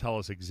 you can't tell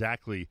us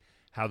exactly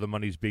how the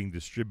money's being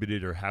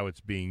distributed or how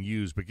it's being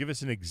used, but give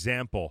us an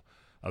example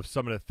of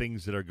some of the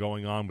things that are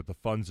going on with the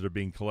funds that are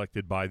being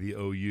collected by the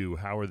OU.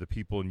 How are the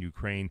people in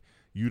Ukraine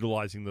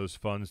utilizing those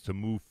funds to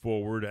move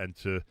forward and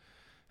to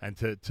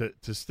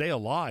stay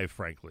alive,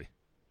 frankly?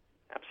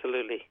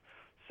 Absolutely.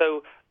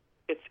 So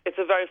it's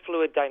a very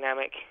fluid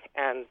dynamic,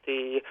 and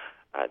the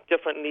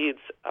different needs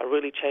are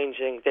really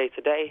changing day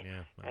to day.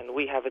 Yeah, and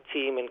we have a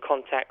team in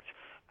contact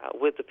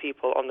with the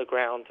people on the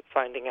ground,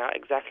 finding out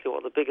exactly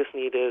what the biggest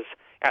need is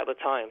at the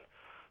time.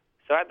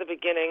 So at the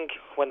beginning,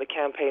 when the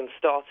campaign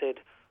started,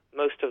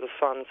 most of the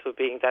funds were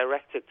being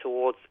directed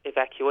towards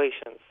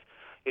evacuations.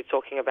 You're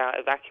talking about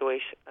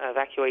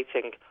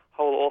evacuating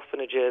whole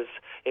orphanages,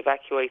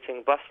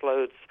 evacuating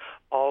busloads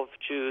of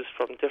Jews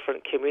from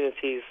different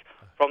communities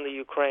from the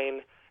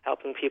Ukraine,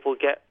 helping people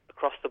get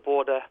across the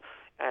border,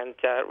 and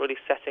really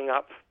setting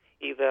up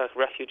either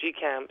refugee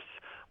camps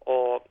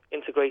or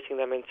integrating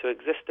them into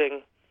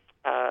existing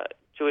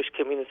Jewish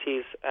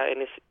communities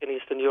in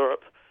Eastern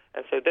Europe.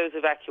 And so those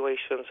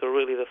evacuations were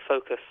really the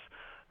focus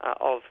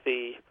of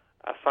the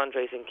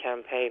fundraising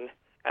campaign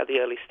at the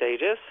early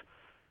stages.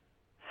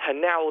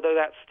 And now, although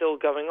that's still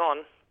going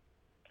on,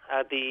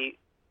 the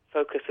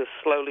focus is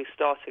slowly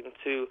starting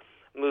to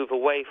move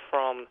away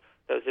from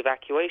those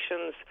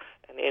evacuations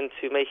and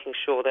into making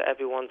sure that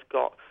everyone's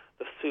got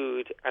the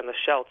food and the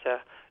shelter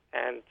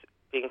and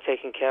being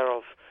taken care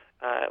of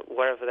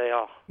wherever they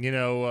are. You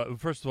know,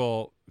 first of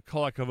all,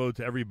 kol hakavod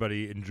to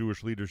everybody in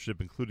Jewish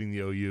leadership, including the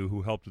OU,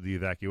 who helped with the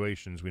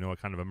evacuations. We know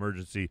what kind of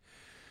emergency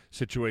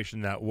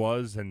situation that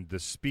was, and the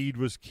speed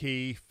was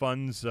key.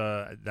 Funds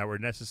that were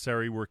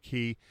necessary were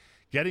key.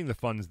 Getting the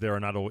funds there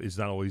is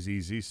not always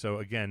easy. So,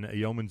 again, a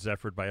yeoman's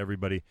effort by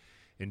everybody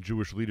in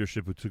Jewish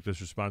leadership who took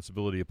this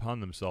responsibility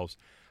upon themselves.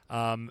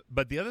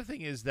 But the other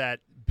thing is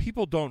that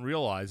people don't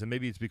realize, and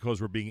maybe it's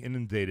because we're being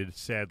inundated,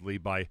 sadly,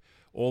 by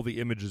all the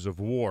images of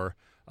war,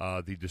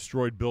 the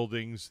destroyed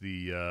buildings,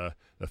 the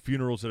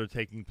funerals that are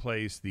taking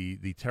place,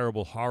 the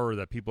terrible horror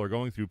that people are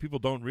going through. People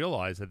don't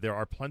realize that there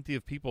are plenty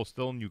of people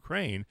still in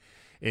Ukraine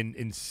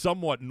in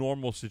somewhat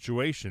normal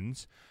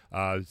situations.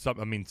 Some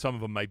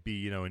of them might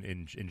be,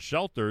 in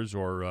shelters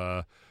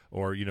or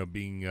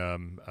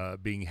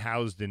being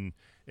housed in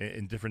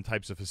different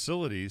types of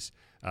facilities.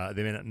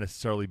 They may not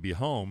necessarily be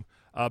home,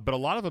 but a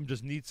lot of them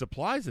just need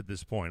supplies at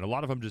this point. A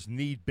lot of them just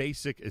need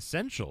basic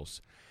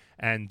essentials.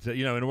 And,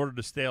 in order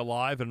to stay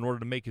alive and in order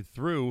to make it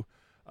through,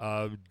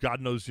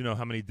 God knows,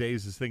 how many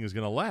days this thing is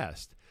going to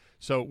last.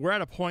 So we're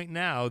at a point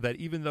now that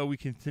even though we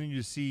continue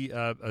to see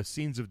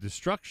scenes of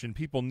destruction,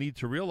 people need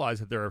to realize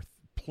that there are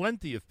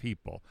plenty of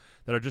people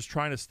that are just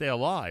trying to stay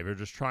alive or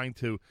just trying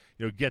to,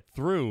 get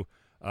through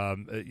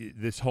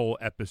this whole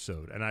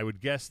episode. And I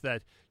would guess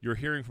that you're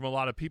hearing from a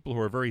lot of people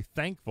who are very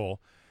thankful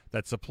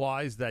that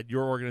supplies that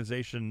your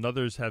organization and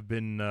others have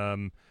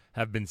been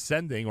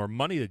sending, or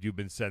money that you've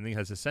been sending,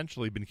 has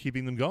essentially been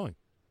keeping them going.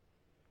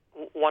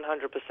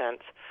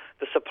 100%.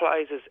 The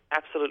supplies is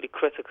absolutely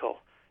critical,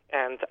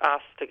 and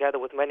us, together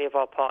with many of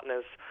our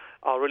partners,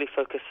 are really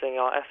focusing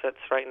our efforts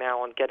right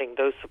now on getting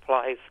those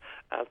supplies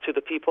to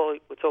the people.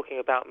 We're talking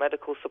about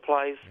medical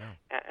supplies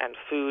and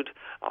food,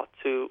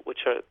 which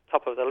are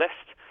top of the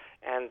list.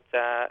 And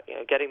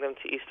getting them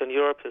to Eastern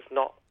Europe is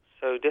not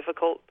so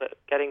difficult, but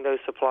getting those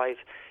supplies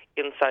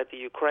inside the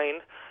Ukraine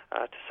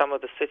to some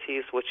of the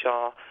cities which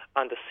are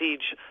under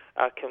siege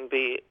can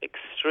be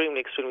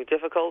extremely, extremely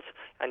difficult.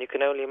 And you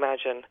can only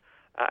imagine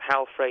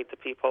how afraid the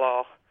people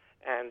are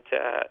and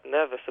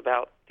nervous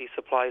about these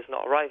supplies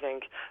not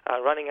arriving,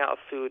 running out of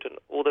food, and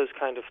all those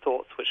kind of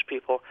thoughts which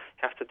people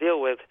have to deal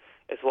with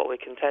is what we're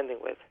contending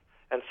with.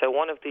 And so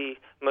one of the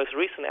most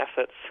recent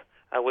efforts,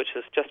 which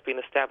has just been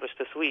established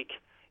this week,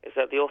 is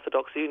that the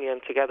Orthodox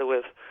Union, together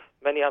with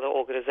many other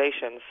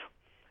organizations,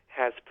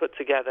 has put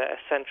together a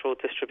central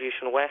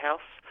distribution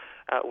warehouse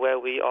where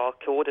we are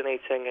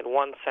coordinating in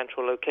one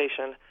central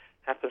location,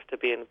 happens to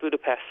be in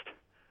Budapest,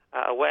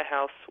 a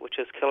warehouse which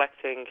is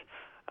collecting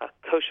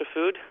kosher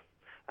food,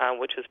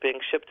 which is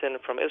being shipped in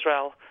from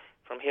Israel,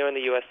 from here in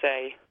the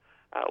USA,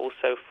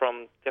 also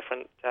from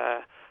different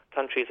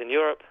countries in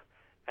Europe.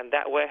 And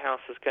that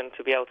warehouse is going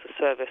to be able to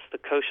service the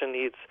kosher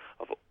needs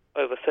of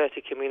over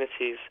 30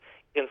 communities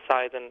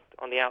inside and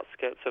on the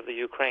outskirts of the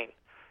Ukraine.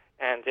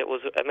 And it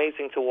was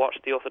amazing to watch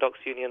the Orthodox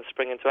Union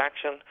spring into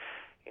action.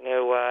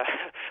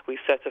 We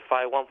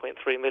certify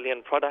 1.3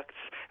 million products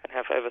and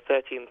have over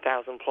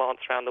 13,000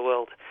 plants around the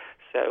world.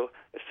 So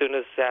as soon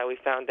as we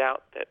found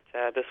out that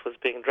this was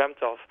being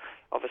dreamt of,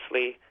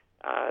 obviously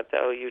the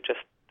OU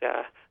just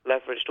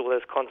leveraged all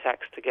those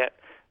contacts to get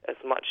as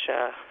much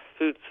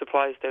food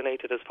supplies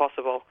donated as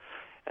possible.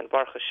 And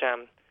Baruch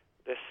Hashem,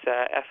 this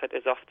effort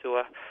is off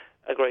to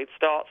a great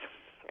start.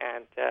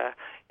 And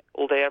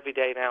all day, every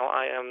day now,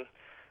 I am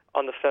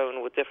on the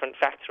phone with different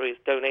factories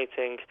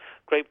donating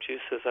grape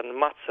juices and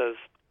matzahs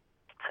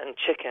and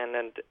chicken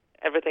and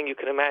everything you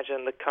can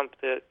imagine.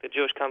 The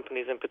Jewish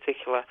companies in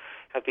particular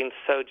have been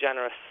so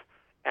generous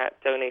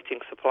at donating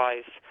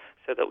supplies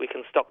so that we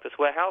can stock this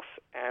warehouse,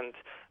 and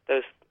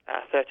those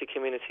 30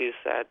 communities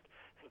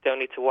don't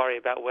need to worry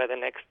about where the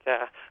next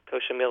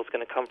kosher meal is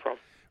going to come from.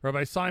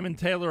 Rabbi Simon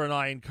Taylor and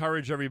I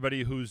encourage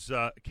everybody who's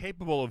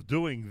capable of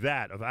doing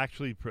that, of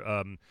actually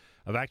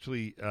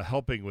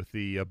helping with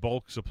the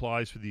bulk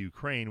supplies for the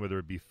Ukraine, whether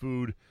it be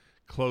food,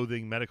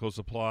 clothing, medical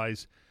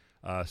supplies,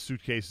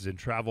 suitcases and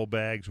travel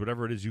bags,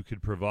 whatever it is you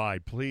could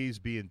provide. Please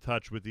be in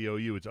touch with the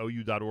OU. It's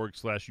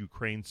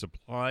ou.org/Ukraine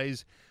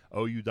supplies,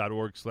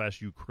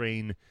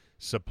 ou.org/Ukraine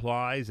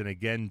supplies. And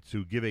again,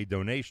 to give a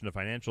donation, a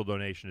financial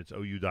donation, it's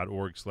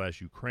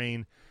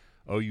ou.org/Ukraine,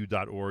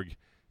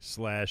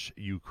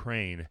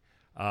 ou.org/Ukraine.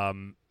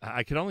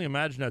 I can only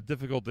imagine how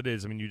difficult it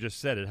is. I mean, you just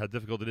said it, how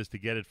difficult it is to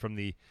get it from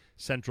the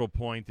central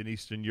point in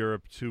Eastern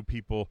Europe to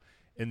people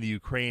in the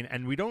Ukraine.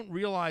 And we don't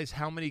realize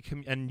how many,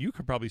 and you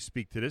could probably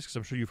speak to this because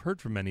I'm sure you've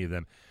heard from many of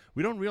them.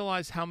 We don't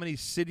realize how many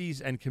cities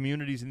and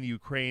communities in the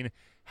Ukraine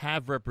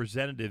have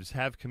representatives,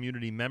 have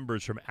community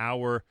members from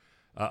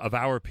of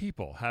our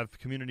people, have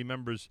community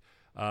members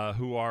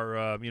who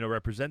are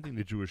representing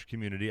the Jewish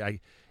community.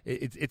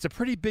 It's a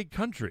pretty big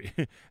country,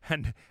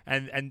 and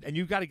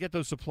you've got to get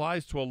those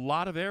supplies to a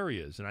lot of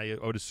areas, and I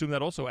would assume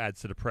that also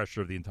adds to the pressure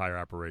of the entire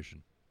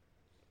operation.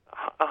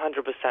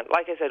 100%.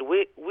 Like I said,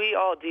 we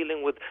are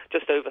dealing with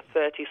just over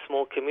 30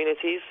 small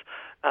communities,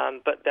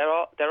 but there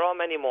are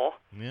many more.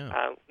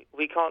 Yeah.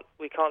 We can't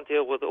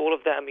deal with all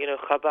of them.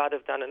 Chabad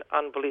have done an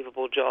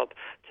unbelievable job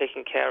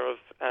taking care of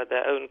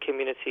their own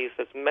communities.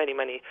 There's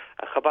many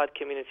Chabad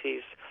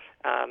communities.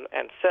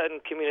 And certain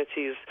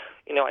communities,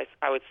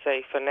 I would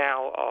say for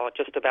now are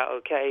just about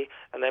okay,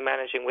 and they're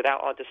managing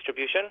without our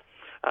distribution.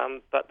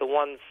 But the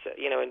ones,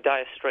 in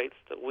dire straits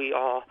that we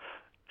are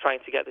trying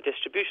to get the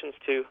distributions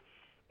to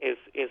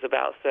is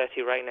about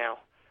 30 right now.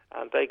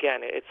 But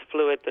again, it's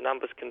fluid. The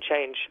numbers can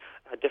change.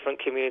 Different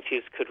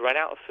communities could run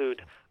out of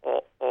food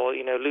or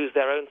lose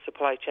their own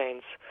supply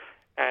chains.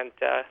 And,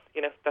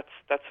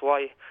 that's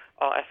why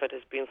our effort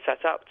has been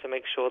set up to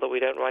make sure that we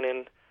don't run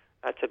in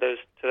to those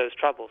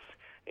troubles.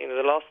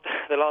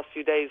 The last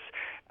few days,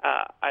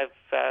 I've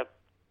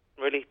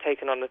really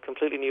taken on a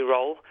completely new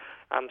role.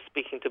 I'm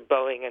speaking to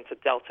Boeing and to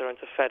Delta and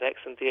to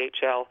FedEx and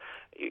DHL,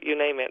 you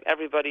name it.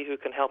 Everybody who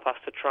can help us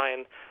to try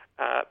and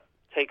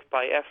take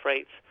by air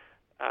freight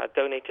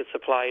donated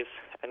supplies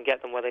and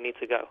get them where they need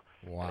to go.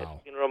 Wow. And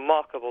it's been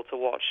remarkable to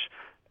watch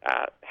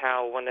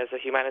how when there's a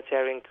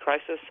humanitarian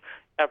crisis,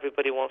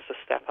 everybody wants to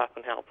step up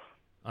and help.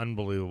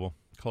 Unbelievable.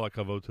 Kol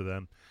hakavod to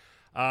them.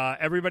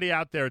 Everybody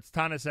out there, it's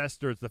Tanis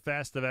Esther, it's the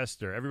Fast of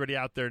Esther. Everybody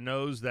out there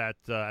knows that,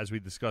 as we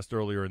discussed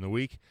earlier in the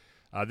week,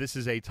 this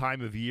is a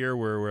time of year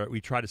where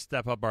we try to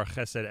step up our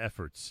chesed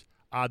efforts.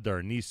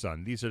 Adar,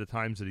 Nisan, these are the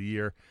times of the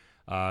year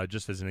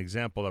just as an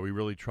example that we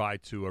really try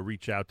to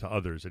reach out to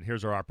others. And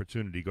here's our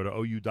opportunity. Go to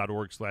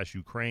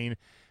OU.org/Ukraine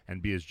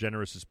and be as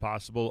generous as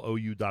possible,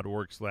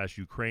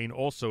 OU.org/Ukraine.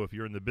 Also, if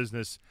you're in the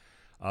business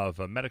of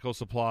medical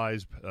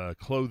supplies,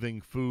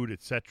 clothing, food,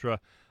 etc.,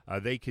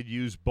 they could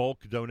use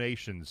bulk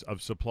donations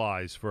of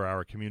supplies for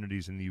our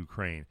communities in the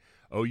Ukraine.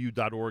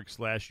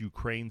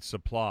 OU.org/Ukraine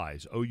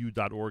supplies,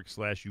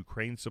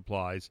 OU.org/Ukraine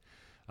supplies.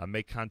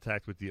 Make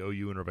contact with the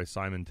OU and Rabbi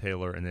Simon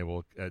Taylor, and they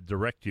will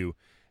direct you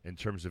in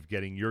terms of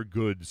getting your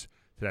goods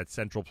to that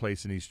central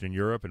place in Eastern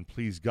Europe, and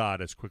please God,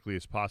 as quickly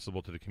as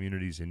possible to the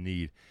communities in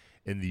need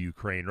in the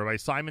Ukraine. Rabbi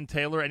Simon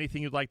Taylor,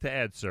 anything you'd like to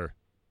add, sir?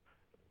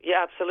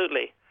 Yeah,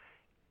 absolutely.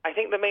 I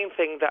think the main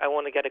thing that I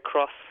want to get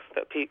across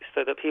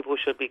so that people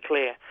should be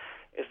clear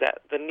is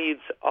that the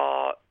needs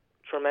are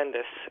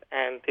tremendous,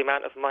 and the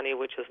amount of money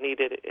which is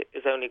needed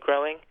is only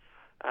growing.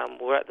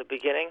 We're at the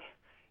beginning,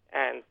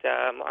 and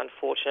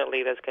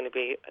unfortunately there's going to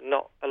be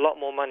a lot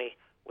more money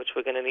which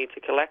we're going to need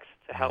to collect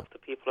to help the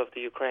people of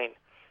the Ukraine.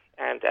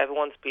 And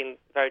everyone's been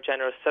very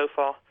generous so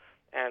far,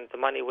 and the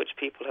money which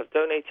people have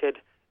donated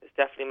is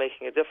definitely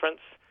making a difference.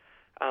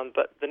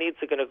 But the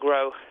needs are going to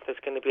grow. There's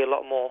going to be a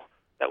lot more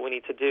that we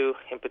need to do,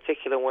 in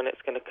particular when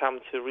it's going to come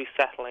to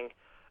resettling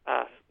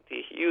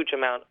the huge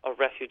amount of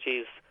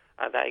refugees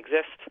that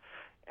exist.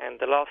 And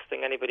the last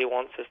thing anybody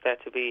wants is there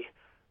to be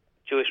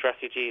Jewish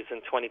refugees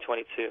in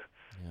 2022.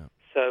 Yeah.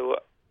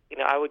 So,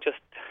 I would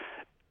just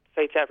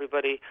say to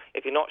everybody,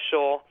 if you're not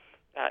sure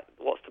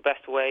what's the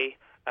best way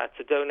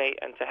to donate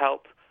and to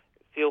help,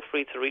 feel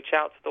free to reach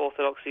out to the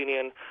Orthodox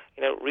Union,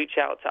 reach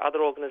out to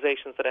other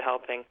organizations that are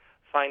helping,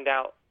 find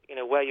out,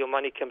 where your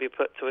money can be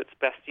put to its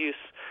best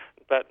use.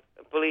 But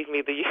believe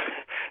me,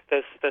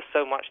 there's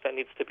so much that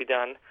needs to be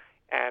done.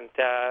 And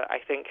I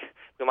think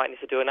we might need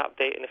to do an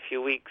update in a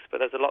few weeks, but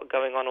there's a lot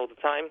going on all the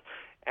time.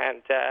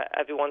 And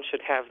everyone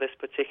should have this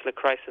particular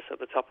crisis at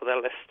the top of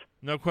their list.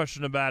 No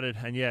question about it.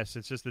 And yes,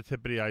 it's just the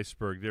tip of the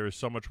iceberg. There is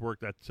so much work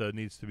that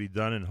needs to be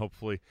done, and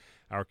hopefully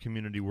our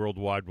community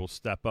worldwide will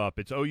step up.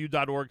 It's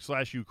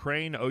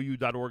OU.org/Ukraine,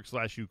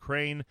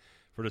 OU.org/Ukraine.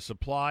 For the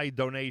supply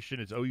donation,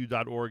 it's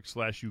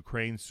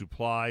OU.org/Ukraine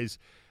supplies.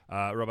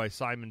 Rabbi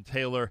Simon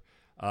Taylor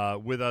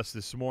with us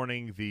this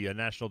morning, the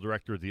National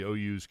Director of the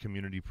OU's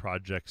Community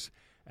Projects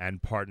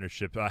and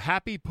Partnership.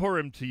 Happy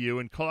Purim to you,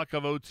 and kol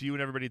hakavod to you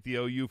and everybody at the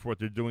OU for what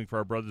they're doing for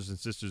our brothers and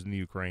sisters in the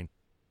Ukraine.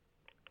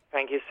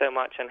 Thank you so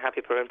much, and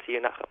happy Purim to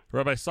you, Nachum.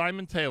 Rabbi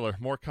Simon Taylor,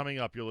 more coming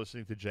up. You're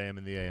listening to JM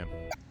in the AM.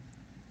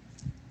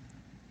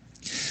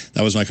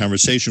 That was my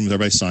conversation with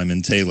Rabbi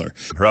Simon Taylor.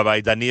 Rabbi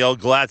Daniel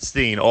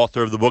Glatstein,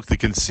 author of the book The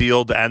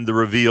Concealed and the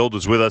Revealed,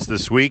 is with us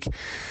this week.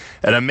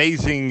 An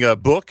amazing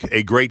book,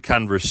 a great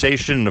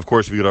conversation. And, of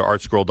course, if you go to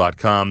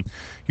artscroll.com,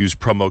 use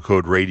promo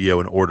code radio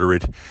and order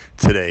it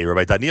today.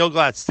 Rabbi Daniel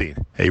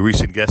Glatstein, a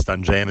recent guest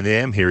on JM in the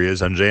AM. Here he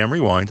is on JM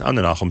Rewind on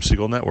the Nachum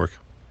Segal Network.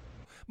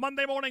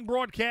 Monday morning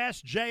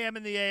broadcast, JM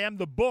in the AM.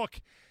 The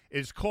book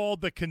is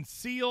called The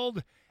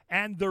Concealed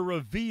and the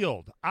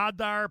Revealed.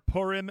 Adar,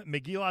 Purim,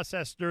 Megillas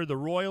Esther, the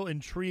royal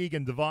intrigue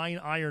and divine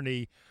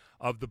irony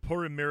of the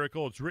Purim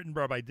miracle. It's written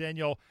by Rabbi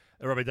Daniel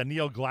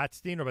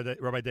Glatstein.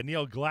 Rabbi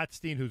Daniel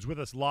Glatstein, who's with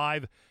us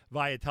live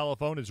via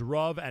telephone, is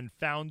Rav and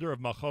founder of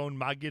Machon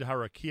Magid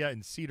Harakia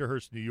in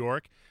Cedarhurst, New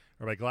York.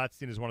 Rabbi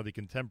Glatstein is one of the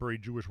contemporary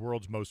Jewish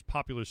world's most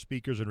popular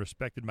speakers and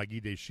respected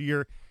Magidei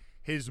Shir.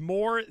 His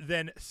more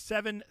than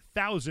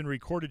 7,000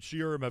 recorded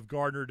shiurim have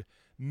garnered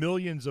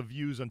millions of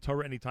views on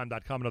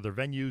TorahAnytime.com and other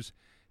venues.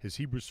 His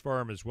Hebrew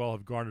Sfarim as well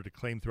have garnered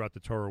acclaim throughout the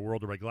Torah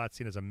world. Rabbi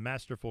Glatstein has a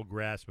masterful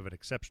grasp of an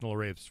exceptional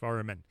array of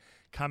Sfarim and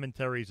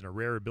commentaries and a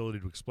rare ability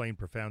to explain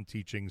profound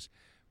teachings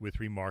with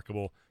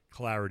remarkable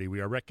clarity. We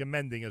are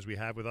recommending, as we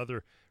have with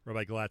other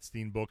Rabbi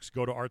Glatstein books,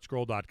 go to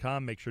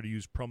artscroll.com. Make sure to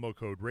use promo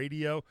code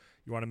radio.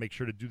 You want to make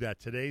sure to do that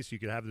today so you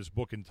can have this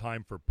book in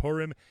time for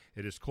Purim.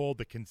 It is called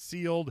The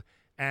Concealed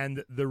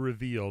and the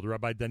Revealed.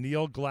 Rabbi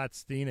Daniel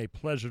Glatstein, a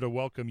pleasure to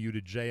welcome you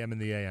to JM in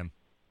the AM.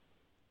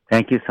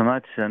 Thank you so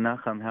much,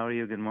 Nachum. How are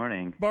you? Good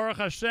morning. Baruch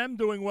Hashem,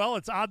 doing well.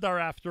 It's Adar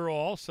after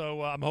all,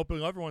 so I'm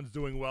hoping everyone's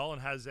doing well and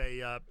has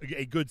a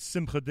good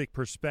Simchadik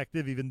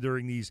perspective even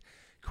during these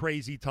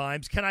crazy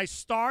times. Can I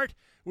start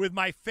with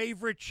my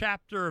favorite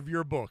chapter of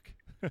your book?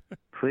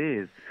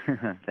 Please.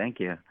 Thank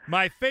you.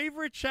 My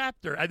favorite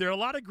chapter, and there are a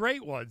lot of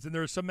great ones, and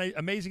there are some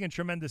amazing and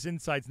tremendous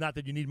insights, not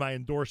that you need my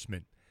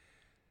endorsement.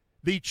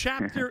 The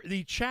chapter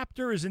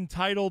is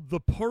entitled The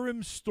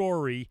Purim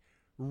Story,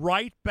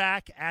 Right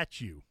Back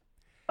at You.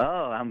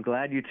 Oh, I'm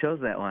glad you chose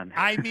that one.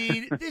 I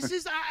mean,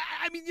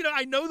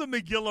 I know the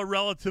Megillah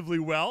relatively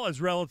well,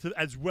 as well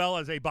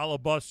as a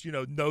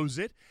Balabus, knows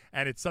it,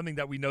 and it's something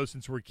that we know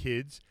since we're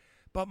kids.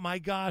 But my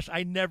gosh,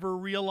 I never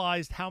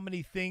realized how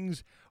many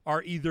things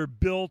are either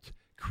built,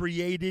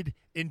 created,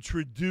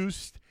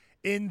 introduced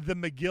in the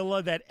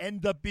Megillah that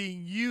end up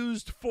being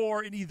used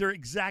for an either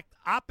exact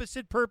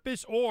opposite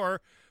purpose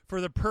or for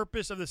the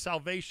purpose of the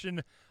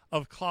salvation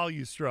of Klal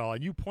Yisrael.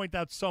 And you point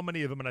out so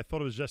many of them, and I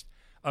thought it was just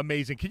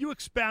amazing. Can you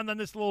expound on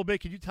this a little bit?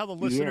 Can you tell the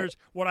listeners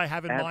what I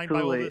have in mind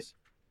by all this?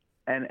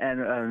 And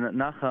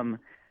Nachum,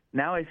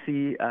 now I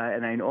see,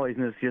 and I always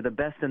knew this, you're the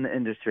best in the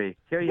industry.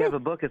 Here you have a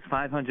book, it's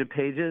 500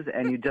 pages,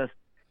 and you just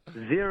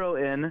zero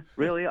in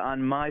really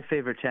on my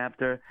favorite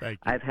chapter. Thank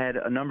you. I've had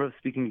a number of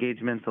speaking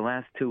engagements the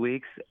last 2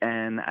 weeks,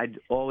 and I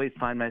always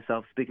find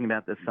myself speaking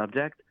about this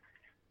subject.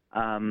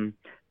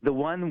 The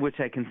one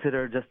which I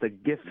consider just a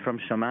gift from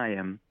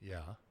Shamayim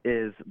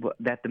is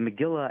that the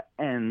Megillah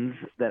ends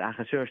that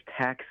Achashverosh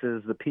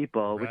taxes the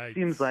people, which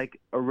seems like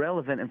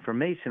irrelevant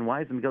information.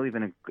 Why is the Megillah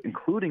even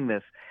including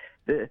this?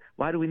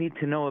 Why do we need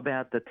to know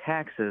about the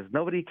taxes?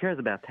 Nobody cares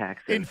about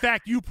taxes. In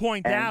fact, you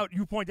point out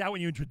when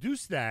you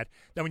introduce that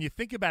when you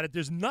think about it,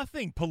 there's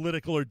nothing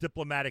political or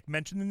diplomatic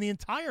mentioned in the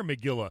entire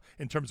Megillah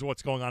in terms of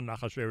what's going on in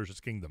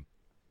Achashverosh's kingdom.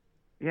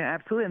 Yeah,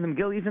 absolutely. And the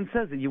Megillah even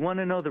says that you want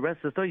to know the rest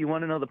of the story, you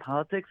want to know the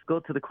politics, go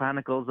to the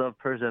Chronicles of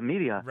Persia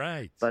Media.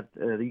 Right. But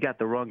you got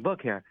the wrong book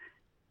here.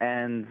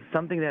 And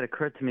something that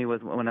occurred to me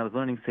was when I was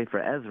learning Sefer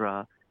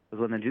Ezra, was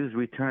when the Jews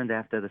returned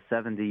after the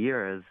 70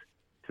 years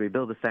to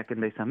rebuild the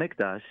second Beis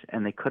HaMikdash,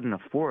 and they couldn't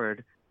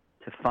afford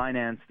to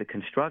finance the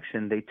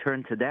construction, they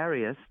turned to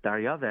Darius,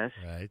 Daryavesh,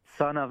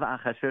 son of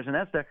Achashverosh and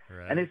Esther,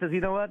 and he says,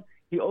 you know what?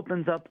 He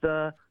opens up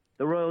the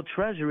royal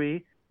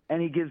treasury,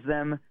 and he gives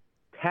them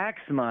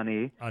tax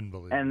money.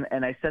 Unbelievable.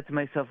 And I said to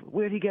myself,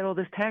 where did he get all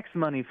this tax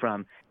money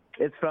from?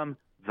 It's from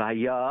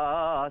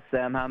Vayasem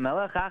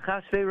HaMelech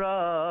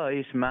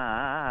Achashverosh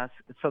Mas.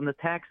 It's from the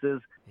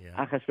taxes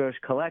Achashverosh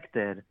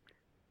collected.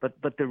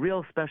 But the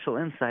real special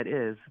insight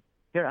is,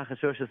 here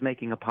Achashverosh is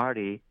making a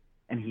party,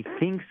 and he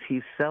thinks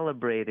he's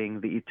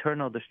celebrating the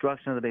eternal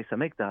destruction of the Beis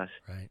HaMikdash.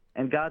 Right.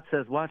 And God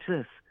says, watch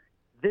this.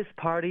 This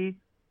party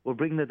will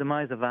bring the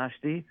demise of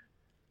Vashti.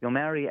 You'll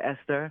marry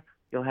Esther.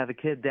 You'll have a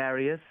kid,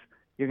 Darius.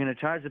 You're going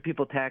to charge the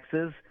people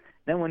taxes.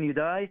 Then when you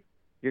die,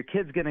 your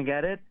kid's going to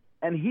get it,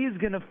 and he's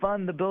going to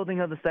fund the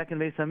building of the second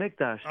Beis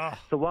HaMikdash.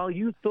 So while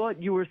you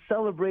thought you were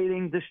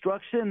celebrating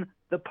destruction,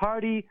 the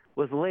party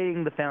was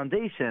laying the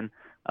foundation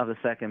of the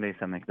second Beis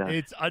HaMikdash.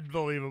 It's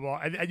unbelievable.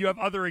 And you have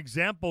other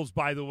examples,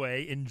 by the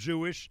way, in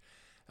Jewish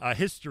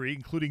history,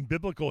 including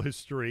biblical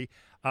history,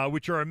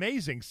 which are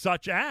amazing,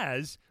 such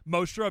as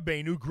Moshe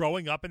Rabbeinu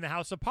growing up in the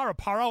house of Paro.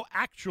 Paro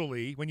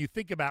actually, when you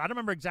think about it, I don't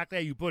remember exactly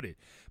how you put it,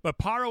 but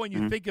Paro, when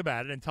you think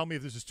about it, and tell me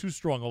if this is too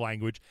strong a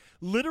language,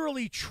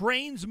 literally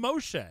trains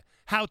Moshe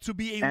how to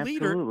be a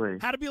leader,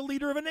 how to be a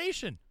leader of a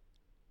nation.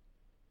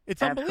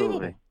 It's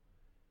unbelievable.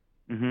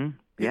 Mm-hmm.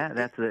 Yeah,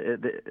 that's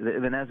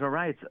Ibn Ezra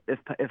writes,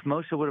 if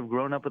Moshe would have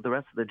grown up with the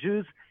rest of the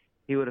Jews,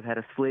 he would have had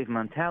a slave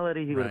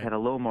mentality, he would have had a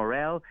low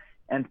morale,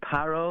 and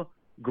Paro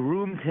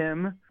groomed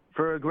him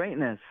for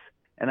greatness.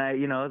 And I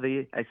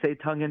say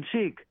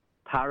tongue-in-cheek,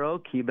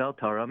 Paro kibel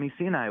Torah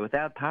miSinai.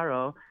 Without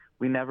Paro,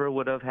 we never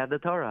would have had the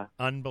Torah.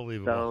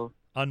 Unbelievable.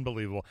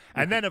 Unbelievable.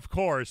 And then, of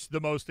course,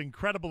 the most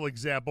incredible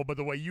example, but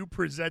the way you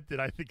present it,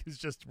 I think is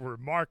just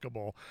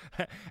remarkable.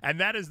 And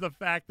that is the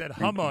fact that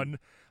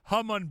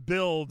Haman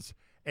builds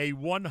a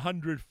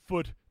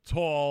 100-foot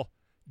tall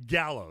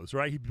gallows,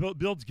 right? He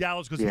builds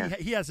gallows because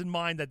he has in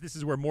mind that this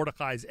is where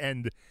Mordecai's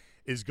end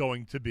is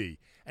going to be.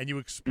 And you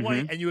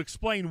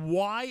explain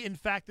why, in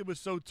fact, it was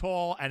so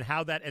tall and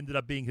how that ended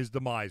up being his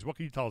demise. What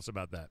can you tell us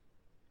about that?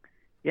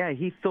 Yeah,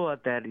 he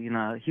thought that,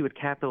 he would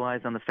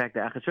capitalize on the fact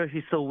that Achashverosh,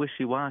 he's so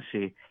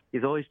wishy-washy.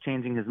 He's always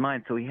changing his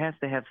mind. So he has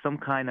to have some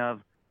kind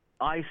of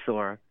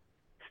eyesore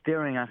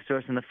staring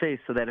Achashverosh in the face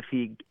so that if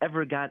he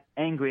ever got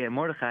angry at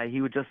Mordecai,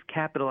 he would just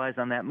capitalize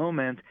on that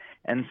moment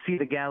and see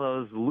the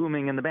gallows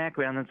looming in the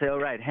background and say, all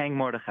right, hang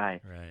Mordecai.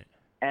 Right.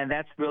 And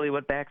that's really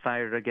what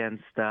backfired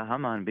against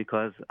Haman,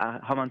 because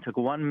Haman took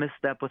one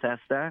misstep with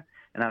Esther,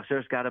 and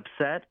Achashverosh got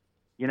upset.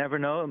 You never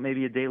know.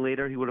 Maybe a day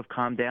later he would have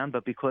calmed down,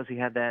 but because he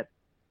had that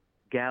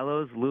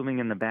gallows looming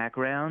in the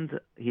background,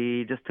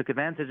 he just took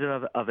advantage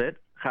of it.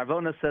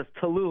 Charvona says,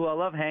 Taluhu, I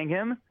love, hang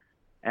him.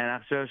 And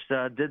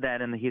Achashverosh did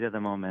that in the heat of the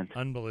moment.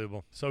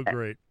 Unbelievable. So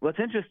great. What's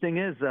interesting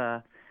is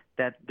that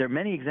there are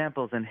many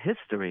examples in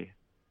history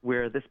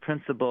where this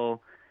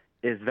principle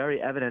is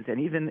very evident. And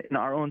even in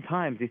our own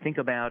times, you think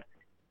about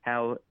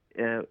how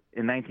in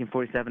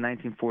 1947,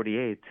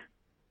 1948,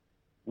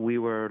 we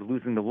were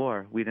losing the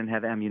war. We didn't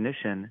have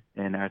ammunition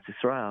in Eretz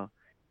Yisrael.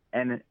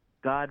 And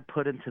God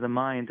put into the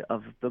mind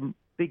of the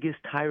biggest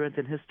tyrant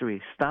in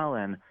history,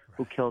 Stalin,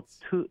 who killed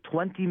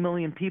 20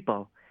 million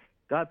people.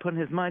 God put in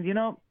his mind,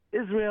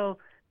 Israel,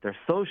 they're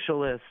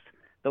socialists.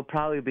 They'll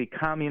probably be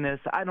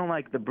communists. I don't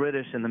like the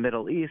British in the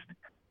Middle East.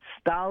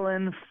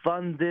 Stalin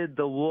funded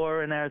the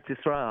war in Eretz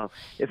Yisrael.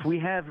 If we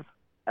have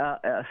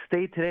a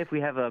state today, if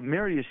we have a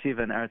Mir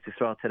Yeshiva in Eretz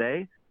Yisrael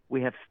today,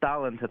 we have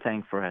Stalin to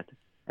thank for it.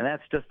 And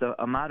that's just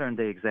a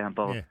modern-day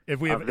example of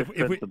this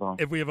principle.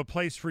 If we have a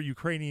place for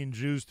Ukrainian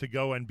Jews to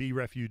go and be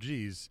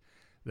refugees,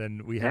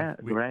 then we have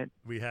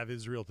we have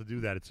Israel to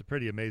do that. It's a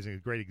pretty amazing,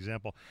 great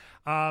example.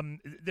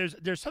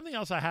 There's something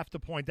else I have to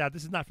point out.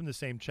 This is not from the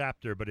same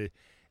chapter, but it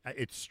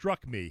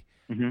struck me.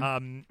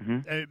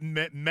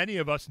 Many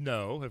of us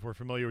know, if we're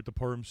familiar with the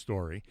Purim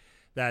story,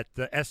 that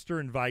Esther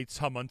invites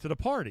Haman to the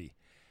party.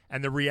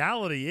 And the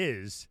reality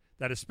is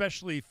that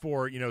especially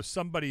for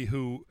somebody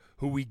who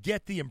we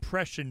get the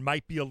impression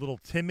might be a little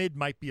timid,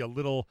 might be a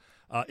little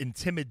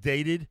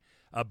intimidated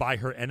by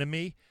her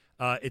enemy.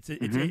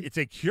 It's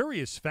a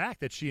curious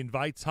fact that she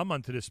invites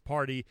Haman to this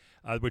party,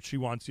 which she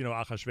wants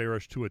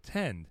Achashverosh to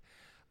attend.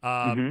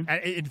 And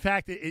in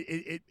fact,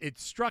 it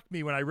struck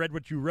me when I read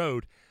what you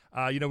wrote.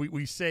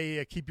 We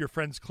say keep your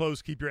friends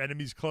close, keep your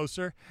enemies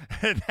closer.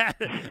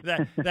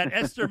 that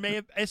Esther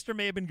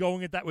may have been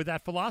going at that with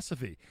that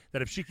philosophy,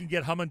 that if she can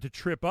get Haman to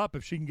trip up,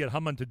 if she can get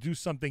Haman to do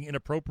something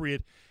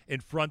inappropriate in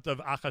front of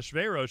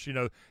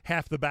Achashverosh,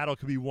 half the battle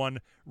could be won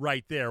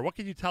right there. What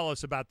can you tell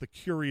us about the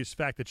curious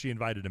fact that she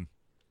invited him?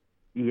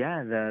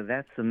 Yeah,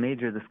 that's a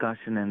major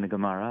discussion in the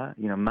Gemara.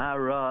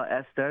 Ma'ara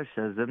Esther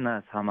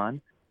shezibnas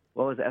Haman.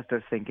 What was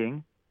Esther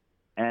thinking?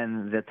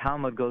 And the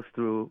Talmud goes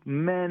through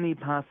many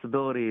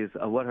possibilities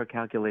of what her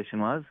calculation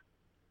was.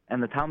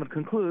 And the Talmud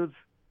concludes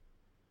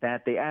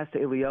that they asked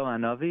Eliyahu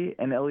Hanavi,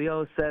 and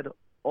Eliyahu said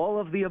all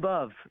of the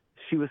above.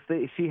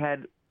 She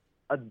had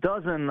a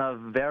dozen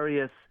of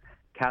various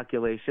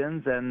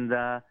calculations, and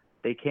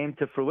they came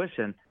to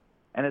fruition.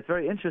 And it's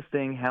very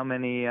interesting how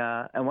many,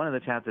 and one of the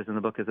chapters in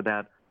the book is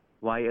about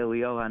why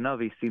Eliyahu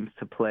Hanavi seems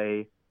to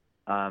play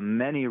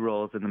many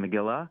roles in the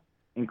Megillah,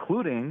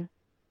 including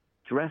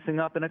dressing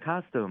up in a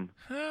costume.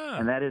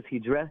 And that is he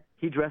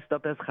dressed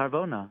up as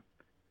Charvona,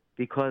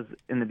 because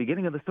in the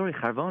beginning of the story,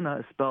 Charvona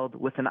is spelled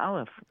with an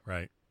aleph.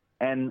 Right.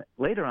 And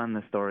later on in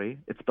the story,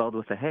 it's spelled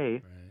with a hey.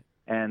 Right.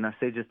 And our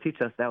sages teach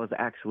us that was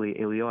actually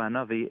Eliyahu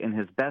Hanavi in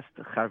his best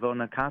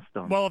Charvona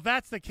costume. Well, if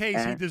that's the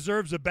case, he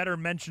deserves a better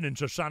mention in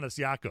Shoshanas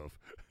Yaakov,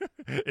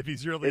 if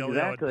he's really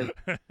Eliyahu.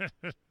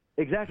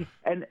 Exactly.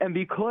 And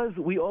because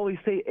we always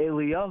say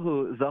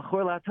Eliyahu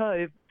Zachor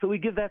Latov, so we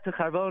give that to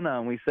Charvona,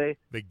 and we say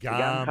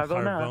Begam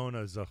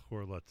Charvona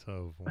Zachor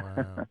Latov.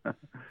 Wow.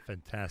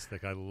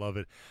 Fantastic. I love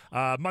it.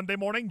 Monday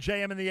morning,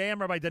 JM in the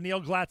AM. Rabbi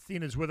Daniel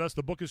Glatstein is with us.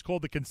 The book is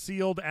called The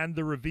Concealed and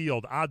the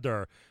Revealed.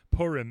 Adar,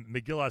 Purim,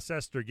 Megillas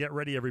Esther. Get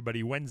ready,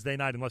 everybody. Wednesday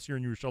night, unless you're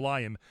in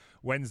Yerushalayim,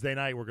 Wednesday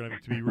night we're going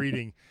to be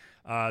reading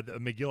the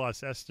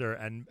Megillas Esther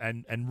and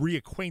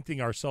reacquainting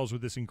ourselves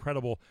with this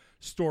incredible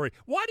story.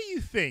 Why do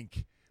you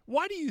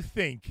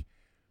think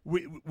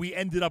we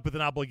ended up with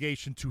an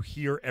obligation to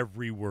hear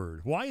every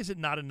word? Why is it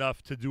not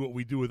enough to do what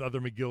we do with other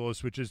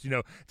Megillos, which is,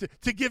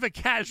 to give a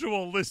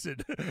casual listen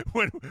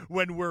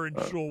when we're in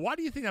shul? Why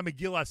do you think that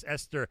Megillas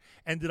Esther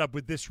ended up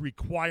with this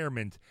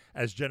requirement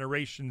as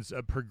generations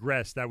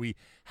progress, that we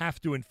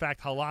have to, in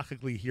fact,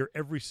 halachically hear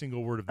every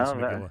single word of this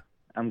Megillah?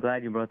 I'm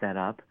glad you brought that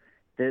up.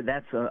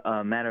 That's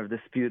a matter of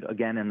dispute,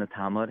 again, in the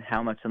Talmud,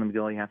 how much of the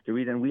Megillah you have to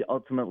read. And we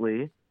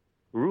ultimately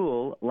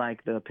rule,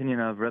 like the opinion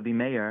of Rabbi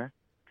Meir,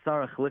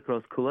 Tzarech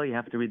Likros Kula, you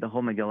have to read the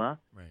whole Megillah.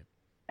 Right.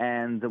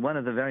 And one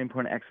of the very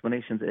important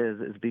explanations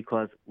is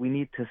because we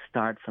need to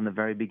start from the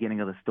very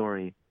beginning of the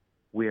story,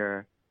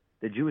 where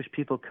the Jewish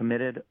people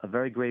committed a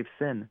very grave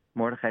sin.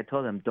 Mordechai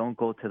told them, don't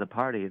go to the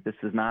party. This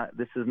is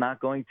not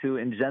going to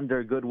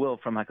engender goodwill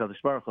from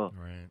HaKadosh Baruch Hu.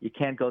 Right. You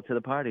can't go to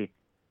the party.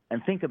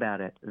 And think about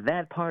it.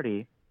 That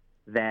party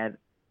that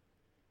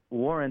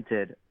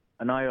warranted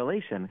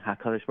annihilation,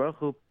 HaKadosh Baruch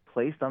Hu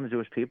placed on the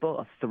Jewish people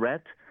a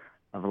threat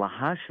of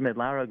lahashmid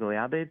lara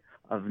goyabed,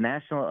 of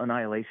national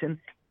annihilation.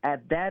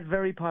 At that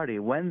very party,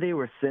 when they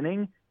were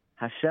sinning,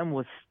 Hashem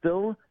was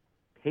still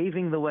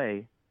paving the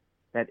way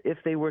that if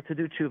they were to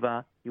do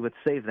tshuva, He would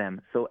save them.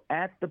 So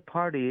at the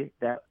party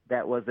that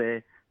was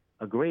a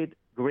great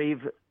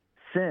grave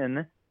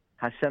sin,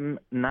 Hashem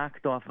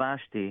knocked off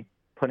Vashti,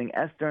 putting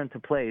Esther into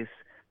place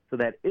so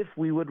that if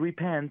we would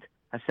repent,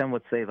 Hashem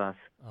would save us.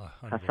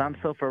 Hassam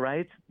Sofer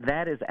writes,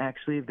 that is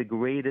actually the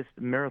greatest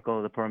miracle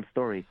of the Purim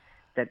story,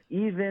 that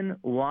even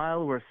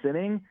while we're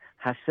sinning,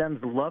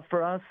 Hashem's love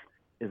for us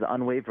is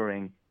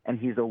unwavering, and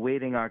He's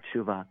awaiting our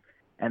tshuva.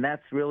 And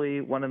that's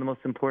really one of the most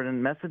important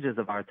messages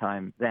of our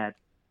time, that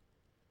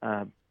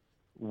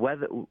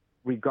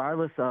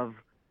regardless of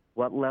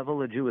what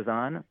level a Jew is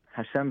on,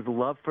 Hashem's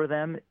love for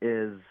them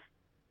is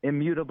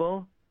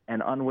immutable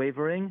and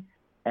unwavering,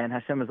 and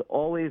Hashem is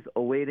always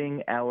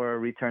awaiting our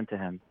return to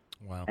Him.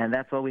 Wow. And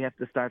that's why we have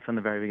to start from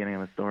the very beginning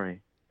of the story.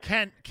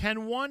 Can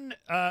one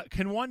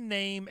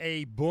name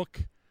a book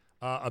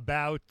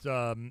about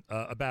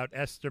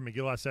Esther,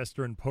 Megillas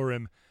Esther and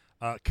Purim,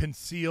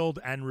 concealed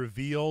and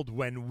revealed,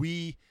 when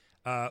we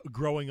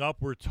growing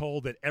up were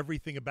told that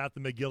everything about the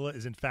Megillah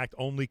is in fact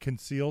only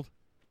concealed?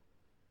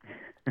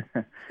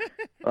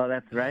 Well,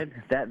 that's right.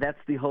 That's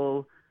the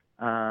whole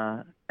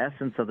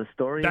essence of the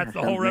story. That's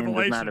the whole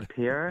revelation. Does not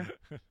appear.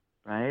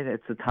 Right?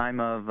 It's a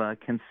time of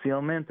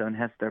concealment on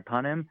Hester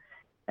Panim.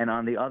 And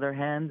on the other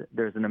hand,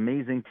 there's an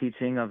amazing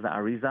teaching of the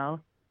Arizal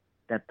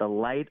that the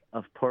light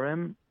of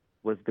Purim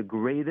was the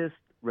greatest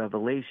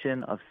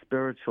revelation of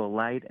spiritual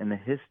light in the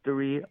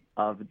history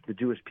of the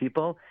Jewish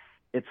people.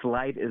 Its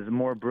light is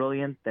more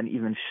brilliant than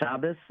even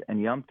Shabbos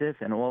and Yom Tif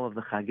and all of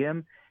the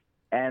Chagim.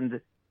 And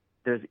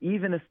there's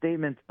even a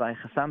statement by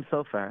Chassam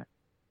Sofer,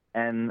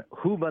 and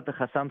who but the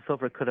Chassam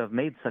Sofer could have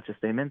made such a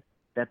statement,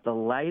 that the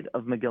light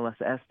of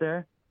Megillas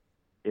Esther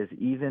is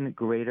even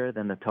greater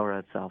than the Torah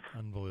itself.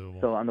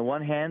 Unbelievable. So on the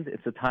one hand,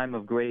 it's a time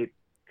of great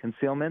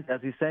concealment,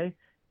 as you say,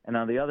 and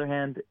on the other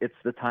hand, it's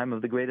the time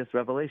of the greatest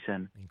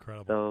revelation.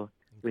 Incredible. So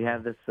we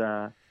have this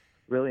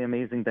really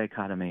amazing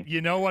dichotomy.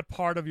 You know what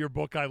part of your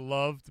book I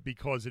loved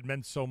because it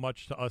meant so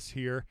much to us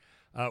here?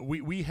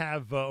 We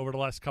have, over the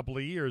last couple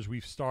of years,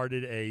 we've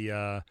started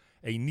a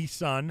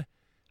Nissan.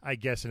 I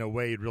guess in a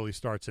way it really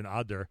starts in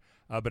Adar,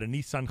 but a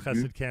Nissan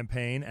Chesed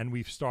campaign, and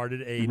we've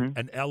started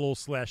an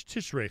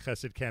Elul/Tishrei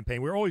Chesed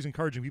campaign. We're always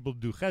encouraging people to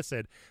do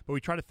Chesed, but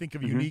we try to think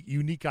of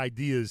unique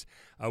ideas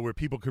where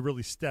people could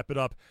really step it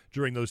up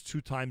during those 2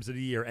 times of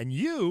the year. And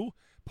you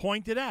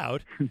pointed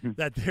out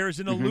that there's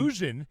an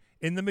allusion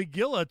in the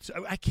Megillah.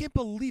 I can't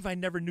believe I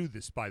never knew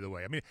this, by the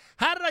way. I mean,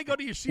 how did I go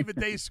to Yeshiva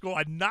Day School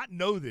and not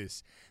know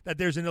this, that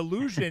there's an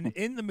allusion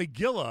in the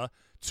Megillah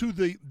to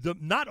the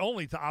not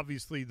only to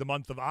obviously the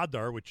month of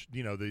Adar, which,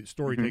 you know, the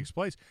story takes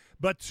place,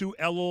 but to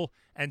Elul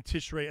and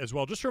Tishrei as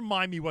well. Just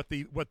remind me what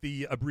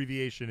the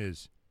abbreviation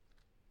is.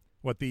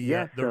 What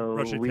the so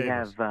Rosh we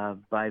Hashanah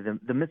have by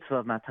the mitzvah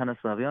of Matanos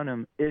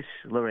L'Avyonim, Ish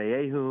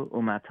L'Reyehu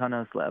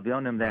U'Matanos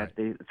L'Avyonim, that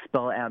they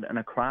spell out an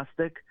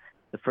acrostic.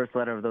 The first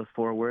letter of those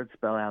 4 words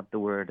spell out the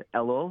word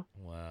Elul.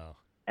 Wow.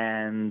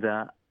 And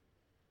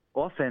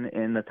often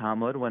in the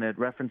Talmud, when it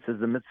references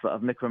the mitzvah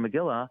of Mikra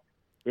Megillah,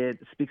 it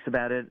speaks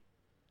about it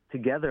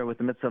together with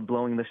the mitzvah of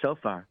blowing the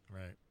shofar.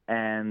 Right.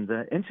 And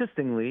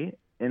interestingly,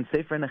 in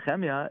Sefer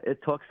Nehemiah,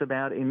 it talks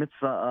about a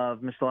mitzvah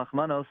of Mishloach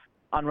Manos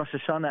on Rosh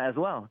Hashanah as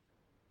well.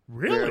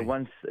 Really?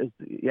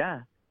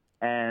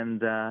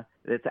 And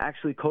it's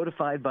actually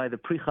codified by the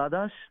Pri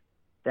Chadash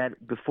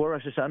that before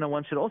Rosh Hashanah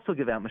one should also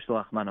give out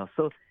Mishloach Manos.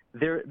 So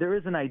there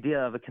is an idea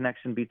of a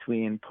connection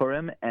between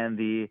Purim and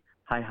the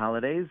high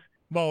holidays.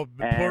 Well,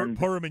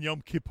 Purim and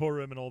Yom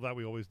Kippurim and all that,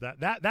 we always that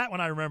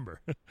one I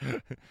remember.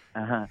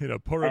 You know,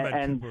 Purim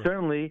and Kippurim.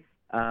 Certainly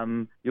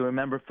you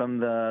remember from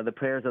the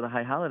prayers of the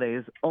high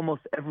holidays,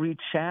 almost every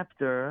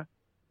chapter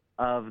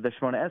of the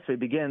Shemona Esrei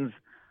begins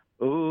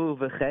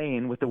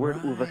U'v'chein with the word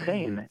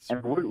U'v'chein.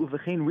 And the word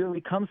U'v'chein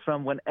really comes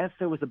from when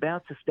Esther was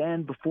about to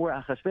stand before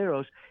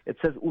Achashverosh. It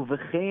says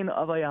U'v'chein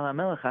avay al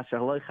hamelech asher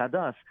lo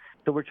chadas.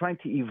 So we're trying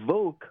to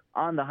evoke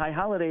on the high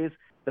holidays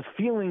the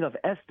feeling of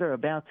Esther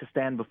about to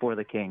stand before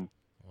the king.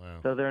 Wow.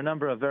 So there are a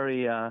number of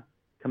very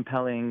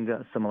compelling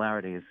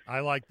similarities.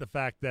 I like the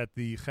fact that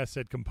the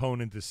Chesed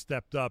component is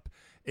stepped up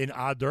in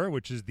Adar,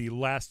 which is the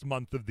last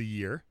month of the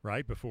year,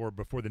 right, before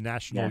the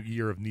national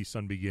year of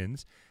Nisan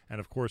begins. And,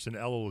 of course, in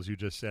Elul, as you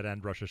just said,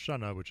 and Rosh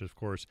Hashanah, which, of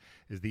course,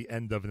 is the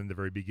end of and the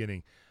very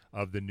beginning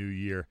of the new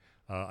year.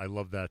 I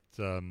love that,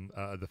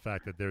 the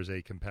fact that there's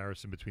a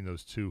comparison between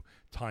those 2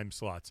 time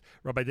slots.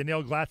 Rabbi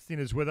Daniel Glatstein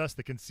is with us,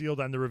 the concealed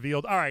and the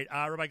revealed. All right,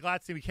 Rabbi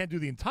Glatstein, we can't do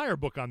the entire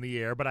book on the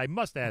air, but I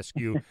must ask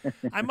you,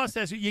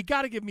 you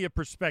got to give me a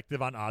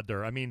perspective on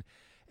Adar. I mean,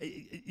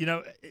 you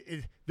know,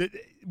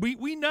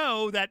 we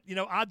know that, you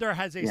know, Adar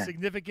has a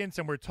significance,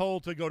 and we're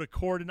told to go to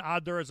court in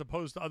Adar as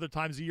opposed to other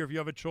times of year if you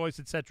have a choice,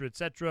 et cetera, et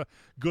cetera.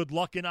 Good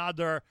luck in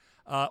Adar,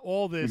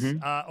 all this.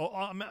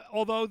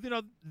 Although, you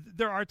know,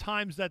 there are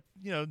times that,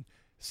 you know,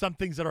 some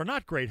things that are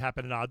not great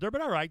happen in Adar, but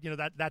all right, you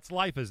know, that's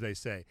life, as they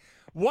say.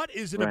 What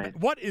is it?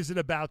 What is it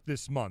about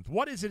this month?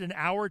 What is it in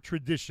our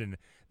tradition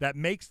that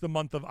makes the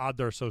month of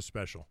Adar so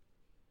special?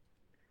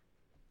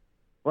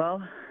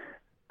 Well,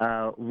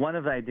 one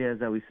of the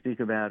ideas that we speak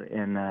about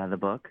in the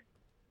book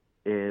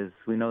is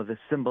we know the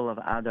symbol of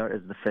Adar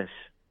is the fish,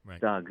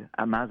 Dug,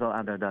 Mazal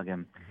Adar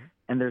Dugim.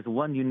 And there's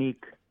one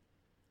unique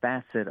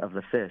facet of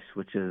the fish,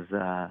 which is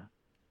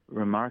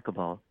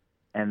remarkable,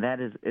 and that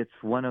is it's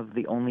one of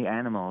the only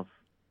animals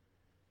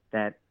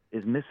that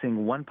is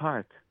missing one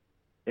part.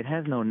 It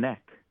has no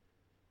neck.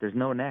 There's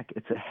no neck.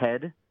 It's a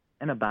head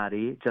and a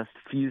body just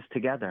fused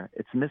together.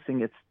 It's missing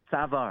its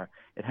tzavar.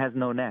 It has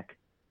no neck.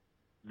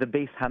 The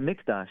Beis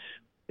Hamikdash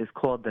is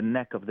called the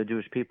neck of the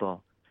Jewish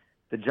people.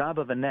 The job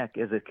of a neck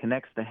is it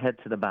connects the head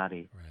to the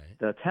body. Right.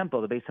 The temple,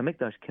 the Beis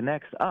Hamikdash,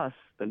 connects us,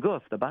 the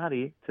guf, the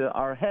body, to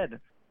our head,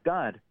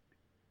 God.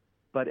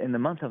 But in the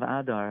month of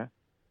Adar,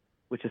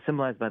 which is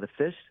symbolized by the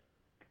fish,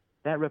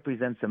 that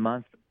represents a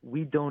month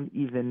we don't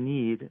even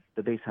need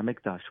the Beis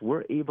Hamikdash.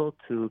 We're able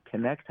to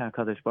connect to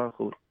HaKadosh Baruch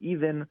Hu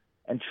even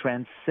and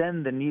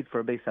transcend the need for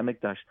a Beis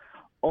Hamikdash,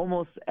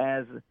 almost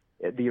as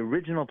the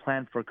original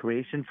plan for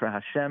creation for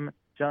Hashem,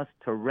 just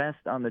to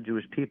rest on the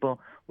Jewish people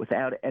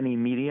without any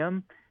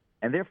medium.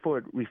 And therefore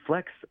it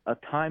reflects a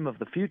time of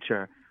the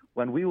future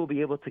when we will be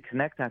able to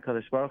connect to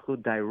HaKadosh Baruch Hu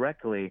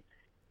directly.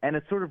 And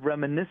it's sort of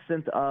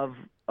reminiscent of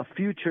a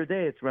future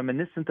day. It's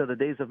reminiscent of the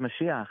days of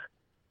Mashiach.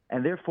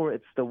 And therefore,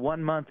 it's the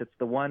one month, it's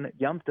the one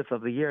Yom Tov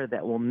of the year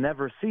that will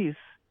never cease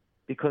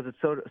because it's,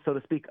 so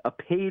to speak, a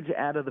page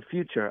out of the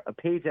future, a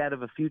page out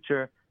of a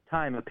future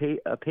time,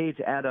 a page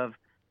out of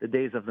the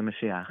days of the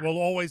Mashiach. We'll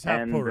always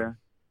have Purim.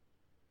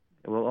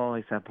 We'll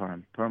always have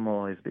Purim. Purim will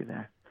always be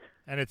there.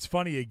 And it's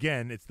funny,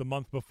 again, it's the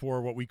month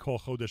before what we call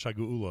Chodesh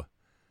HaGeula.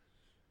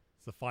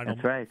 It's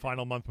the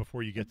final month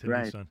before you get to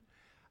Nisan.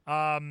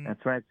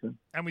 That's right, sir.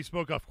 And we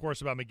spoke, of course,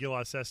 about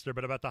Megillas Esther,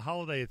 but about the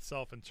holiday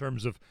itself in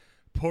terms of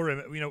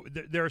Purim,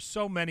 there are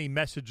so many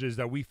messages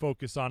that we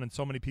focus on and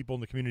so many people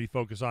in the community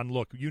focus on.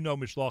 Look,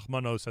 Mishloach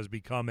Manos has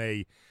become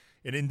an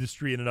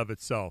industry in and of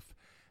itself.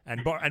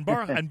 And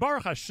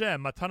Baruch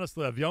Hashem, Matanos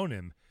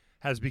Le'Avyonim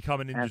has become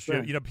an industry.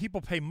 Right.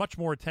 People pay much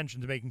more attention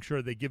to making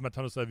sure they give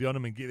Matanos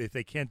Le'Avyonim, and if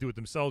they can't do it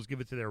themselves,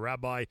 give it to their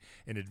rabbi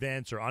in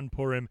advance or on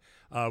Purim.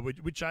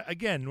 Which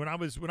again, when I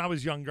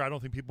was younger, I don't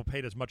think people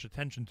paid as much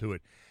attention to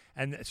it.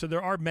 And so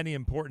there are many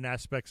important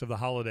aspects of the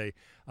holiday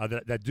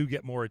that do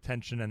get more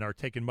attention and are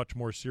taken much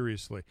more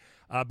seriously.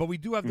 But we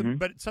do have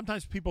but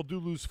sometimes people do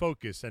lose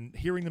focus, and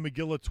hearing the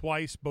Megillah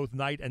twice, both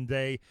night and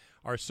day,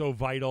 are so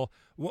vital.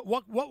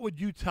 What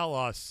would you tell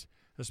us,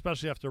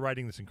 especially after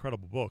writing this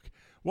incredible book,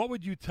 what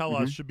would you tell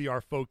us should be our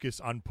focus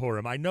on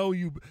Purim? I know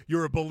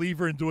you're a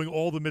believer in doing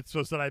all the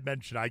mitzvahs that I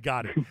mentioned. I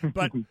got it.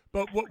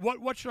 But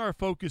what should our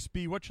focus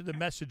be? What should the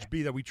message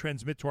be that we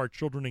transmit to our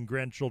children and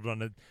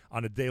grandchildren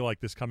on a day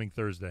like this coming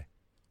Thursday?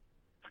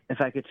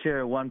 If I could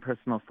share one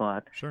personal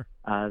thought. Sure.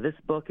 This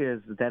book is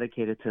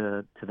dedicated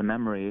to the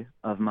memory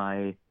of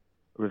my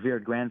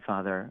revered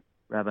grandfather,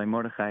 Rabbi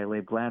Mordechai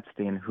Leib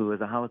Gladstein, who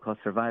is a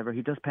Holocaust survivor.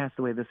 He just passed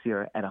away this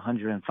year at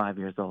 105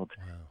 years old.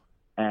 Wow.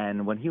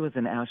 And when he was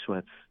in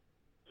Auschwitz,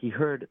 he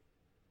heard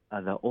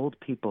the old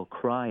people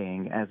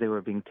crying as they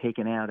were being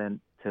taken out and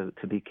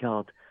to be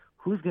killed.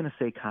 Who's going to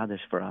say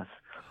Kaddish for us?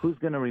 Who's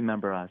going to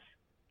remember us?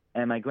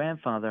 And my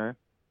grandfather,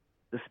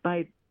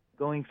 despite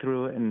going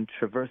through and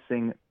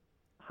traversing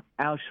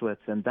Auschwitz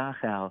and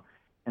Dachau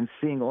and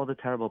seeing all the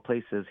terrible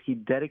places, he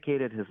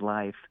dedicated his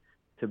life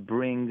to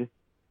bring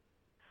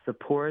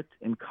support,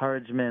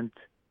 encouragement,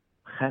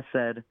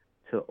 chesed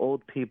to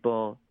old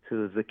people,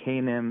 to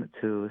zakenim,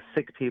 to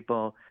sick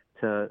people,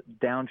 to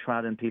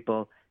downtrodden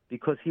people,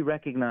 because he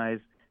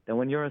recognized that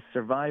when you're a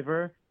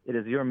survivor, it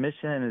is your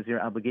mission and it is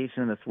your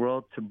obligation in this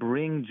world to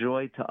bring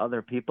joy to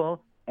other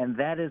people, and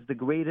that is the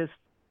greatest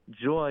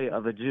joy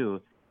of a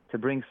Jew, to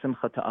bring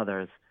simcha to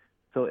others.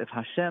 So if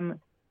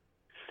Hashem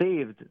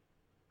saved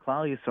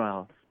Klal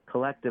Yisrael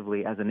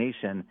collectively as a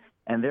nation,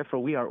 and therefore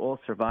we are all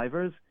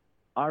survivors,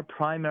 our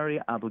primary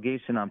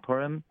obligation on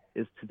Purim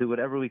is to do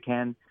whatever we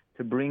can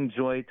to bring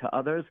joy to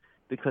others,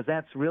 because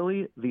that's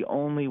really the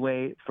only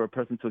way for a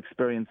person to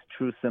experience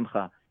true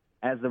simcha.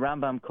 As the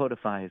Rambam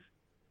codifies,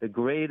 the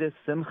greatest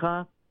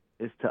simcha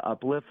is to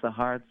uplift the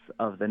hearts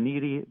of the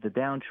needy, the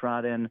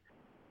downtrodden,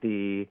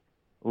 the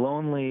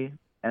lonely,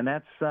 and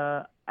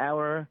that's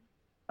our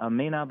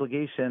main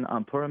obligation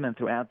on Purim and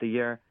throughout the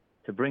year,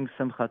 to bring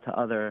simcha to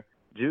other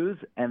Jews,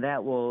 and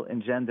that will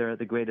engender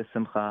the greatest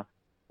simcha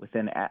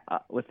within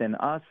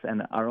us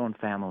and our own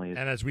families.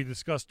 And as we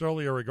discussed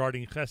earlier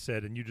regarding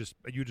chesed, and you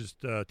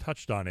just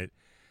touched on it,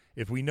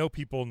 if we know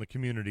people in the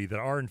community that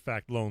are in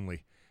fact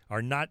lonely,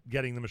 are not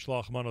getting the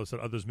Mishloach Manos that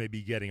others may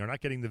be getting, are not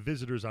getting the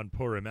visitors on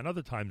Purim and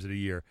other times of the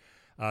year,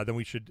 then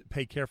we should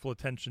pay careful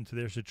attention to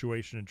their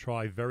situation and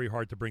try very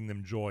hard to bring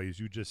them joy. As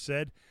you just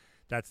said,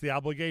 that's the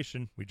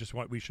obligation. We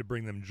should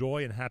bring them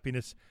joy and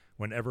happiness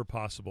whenever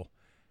possible.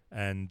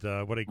 And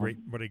what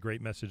a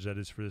great message that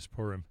is for this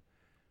Purim.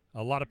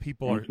 A lot of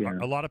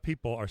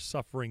people are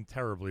suffering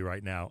terribly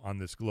right now on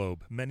this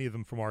globe. Many of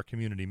them from our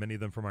community, many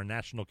of them from our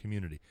national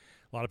community.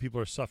 A lot of people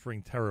are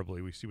suffering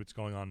terribly. We see what's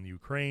going on in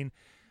Ukraine.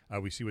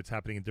 We see what's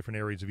happening in different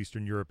areas of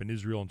Eastern Europe and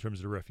Israel in terms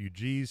of the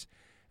refugees.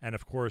 And,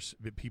 of course,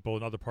 the people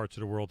in other parts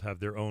of the world have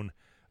their own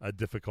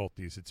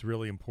difficulties. It's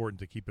really important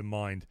to keep in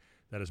mind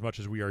that as much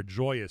as we are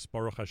joyous,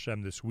 Baruch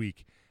Hashem, this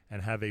week,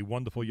 and have a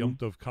wonderful Yom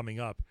Tov coming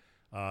up,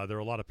 there are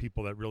a lot of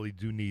people that really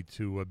do need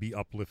to be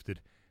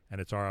uplifted, and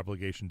it's our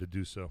obligation to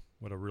do so.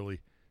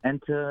 And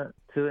to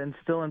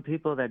instill in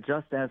people that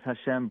just as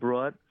Hashem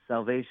brought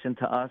salvation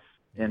to us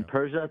in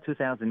Persia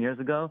 2,000 years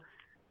ago,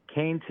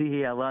 Kain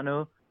Tihi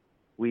Alanu,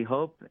 we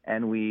hope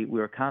and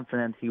we're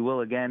confident He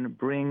will again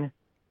bring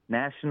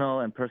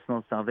national and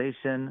personal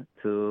salvation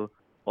to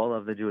all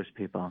of the Jewish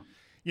people.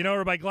 You know,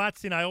 Rabbi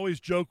Gladstein, I always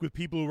joke with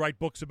people who write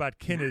books about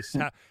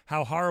Kinnis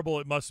how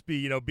horrible it must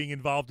be, being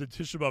involved in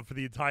Tisha B'Av for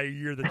the entire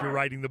year that you're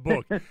writing the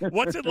book.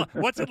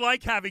 What's it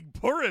like having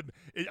Purim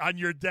on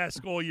your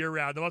desk all year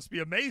round? It must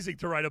be amazing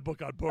to write a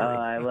book on Purim.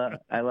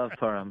 I love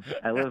Purim.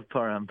 I live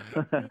Purim.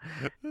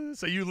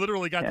 So you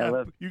literally got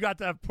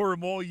to have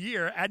Purim all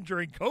year, and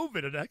during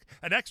COVID,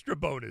 an extra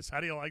bonus.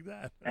 How do you like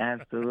that?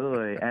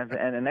 Absolutely, and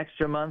an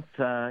extra month,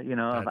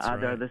 of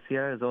Adar this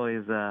year is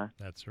always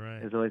that's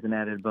right. Is always an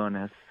added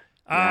bonus.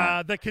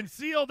 The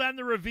Concealed and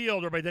the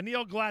Revealed, Rabbi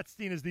Daniel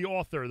Gladstein is the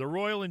author. The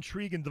Royal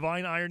Intrigue and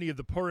Divine Irony of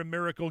the Purim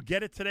Miracle.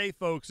 Get it today,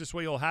 folks. This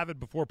way you'll have it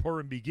before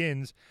Purim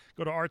begins.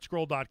 Go to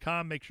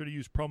artscroll.com. Make sure to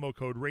use promo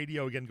code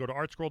radio. Again, go to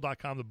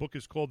artscroll.com. The book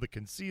is called The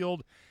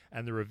Concealed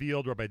and the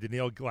Revealed. Rabbi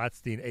Daniel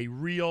Gladstein, a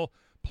real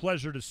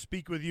pleasure to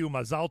speak with you.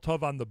 Mazal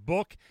Tov on the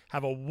book.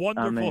 Have a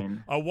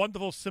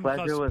wonderful Simchas Purim.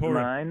 Pleasure was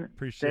mine.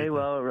 Appreciate Stay it.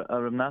 well,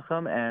 Reb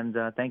Nachum, and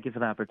thank you for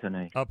the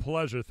opportunity. A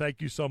pleasure. Thank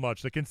you so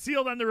much. The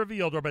Concealed and the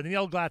Revealed. Rabbi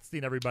Daniel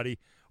Gladstein, everybody.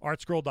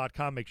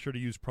 Artscroll.com. Make sure to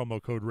use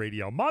promo code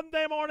radio.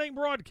 Monday morning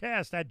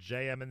broadcast at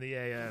JM in the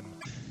AM.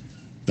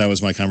 That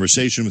was my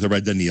conversation with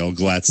Rabbi Daniel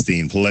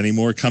Gladstein. Plenty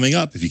more coming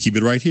up if you keep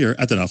it right here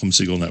at the Nachum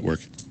Segal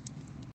Network.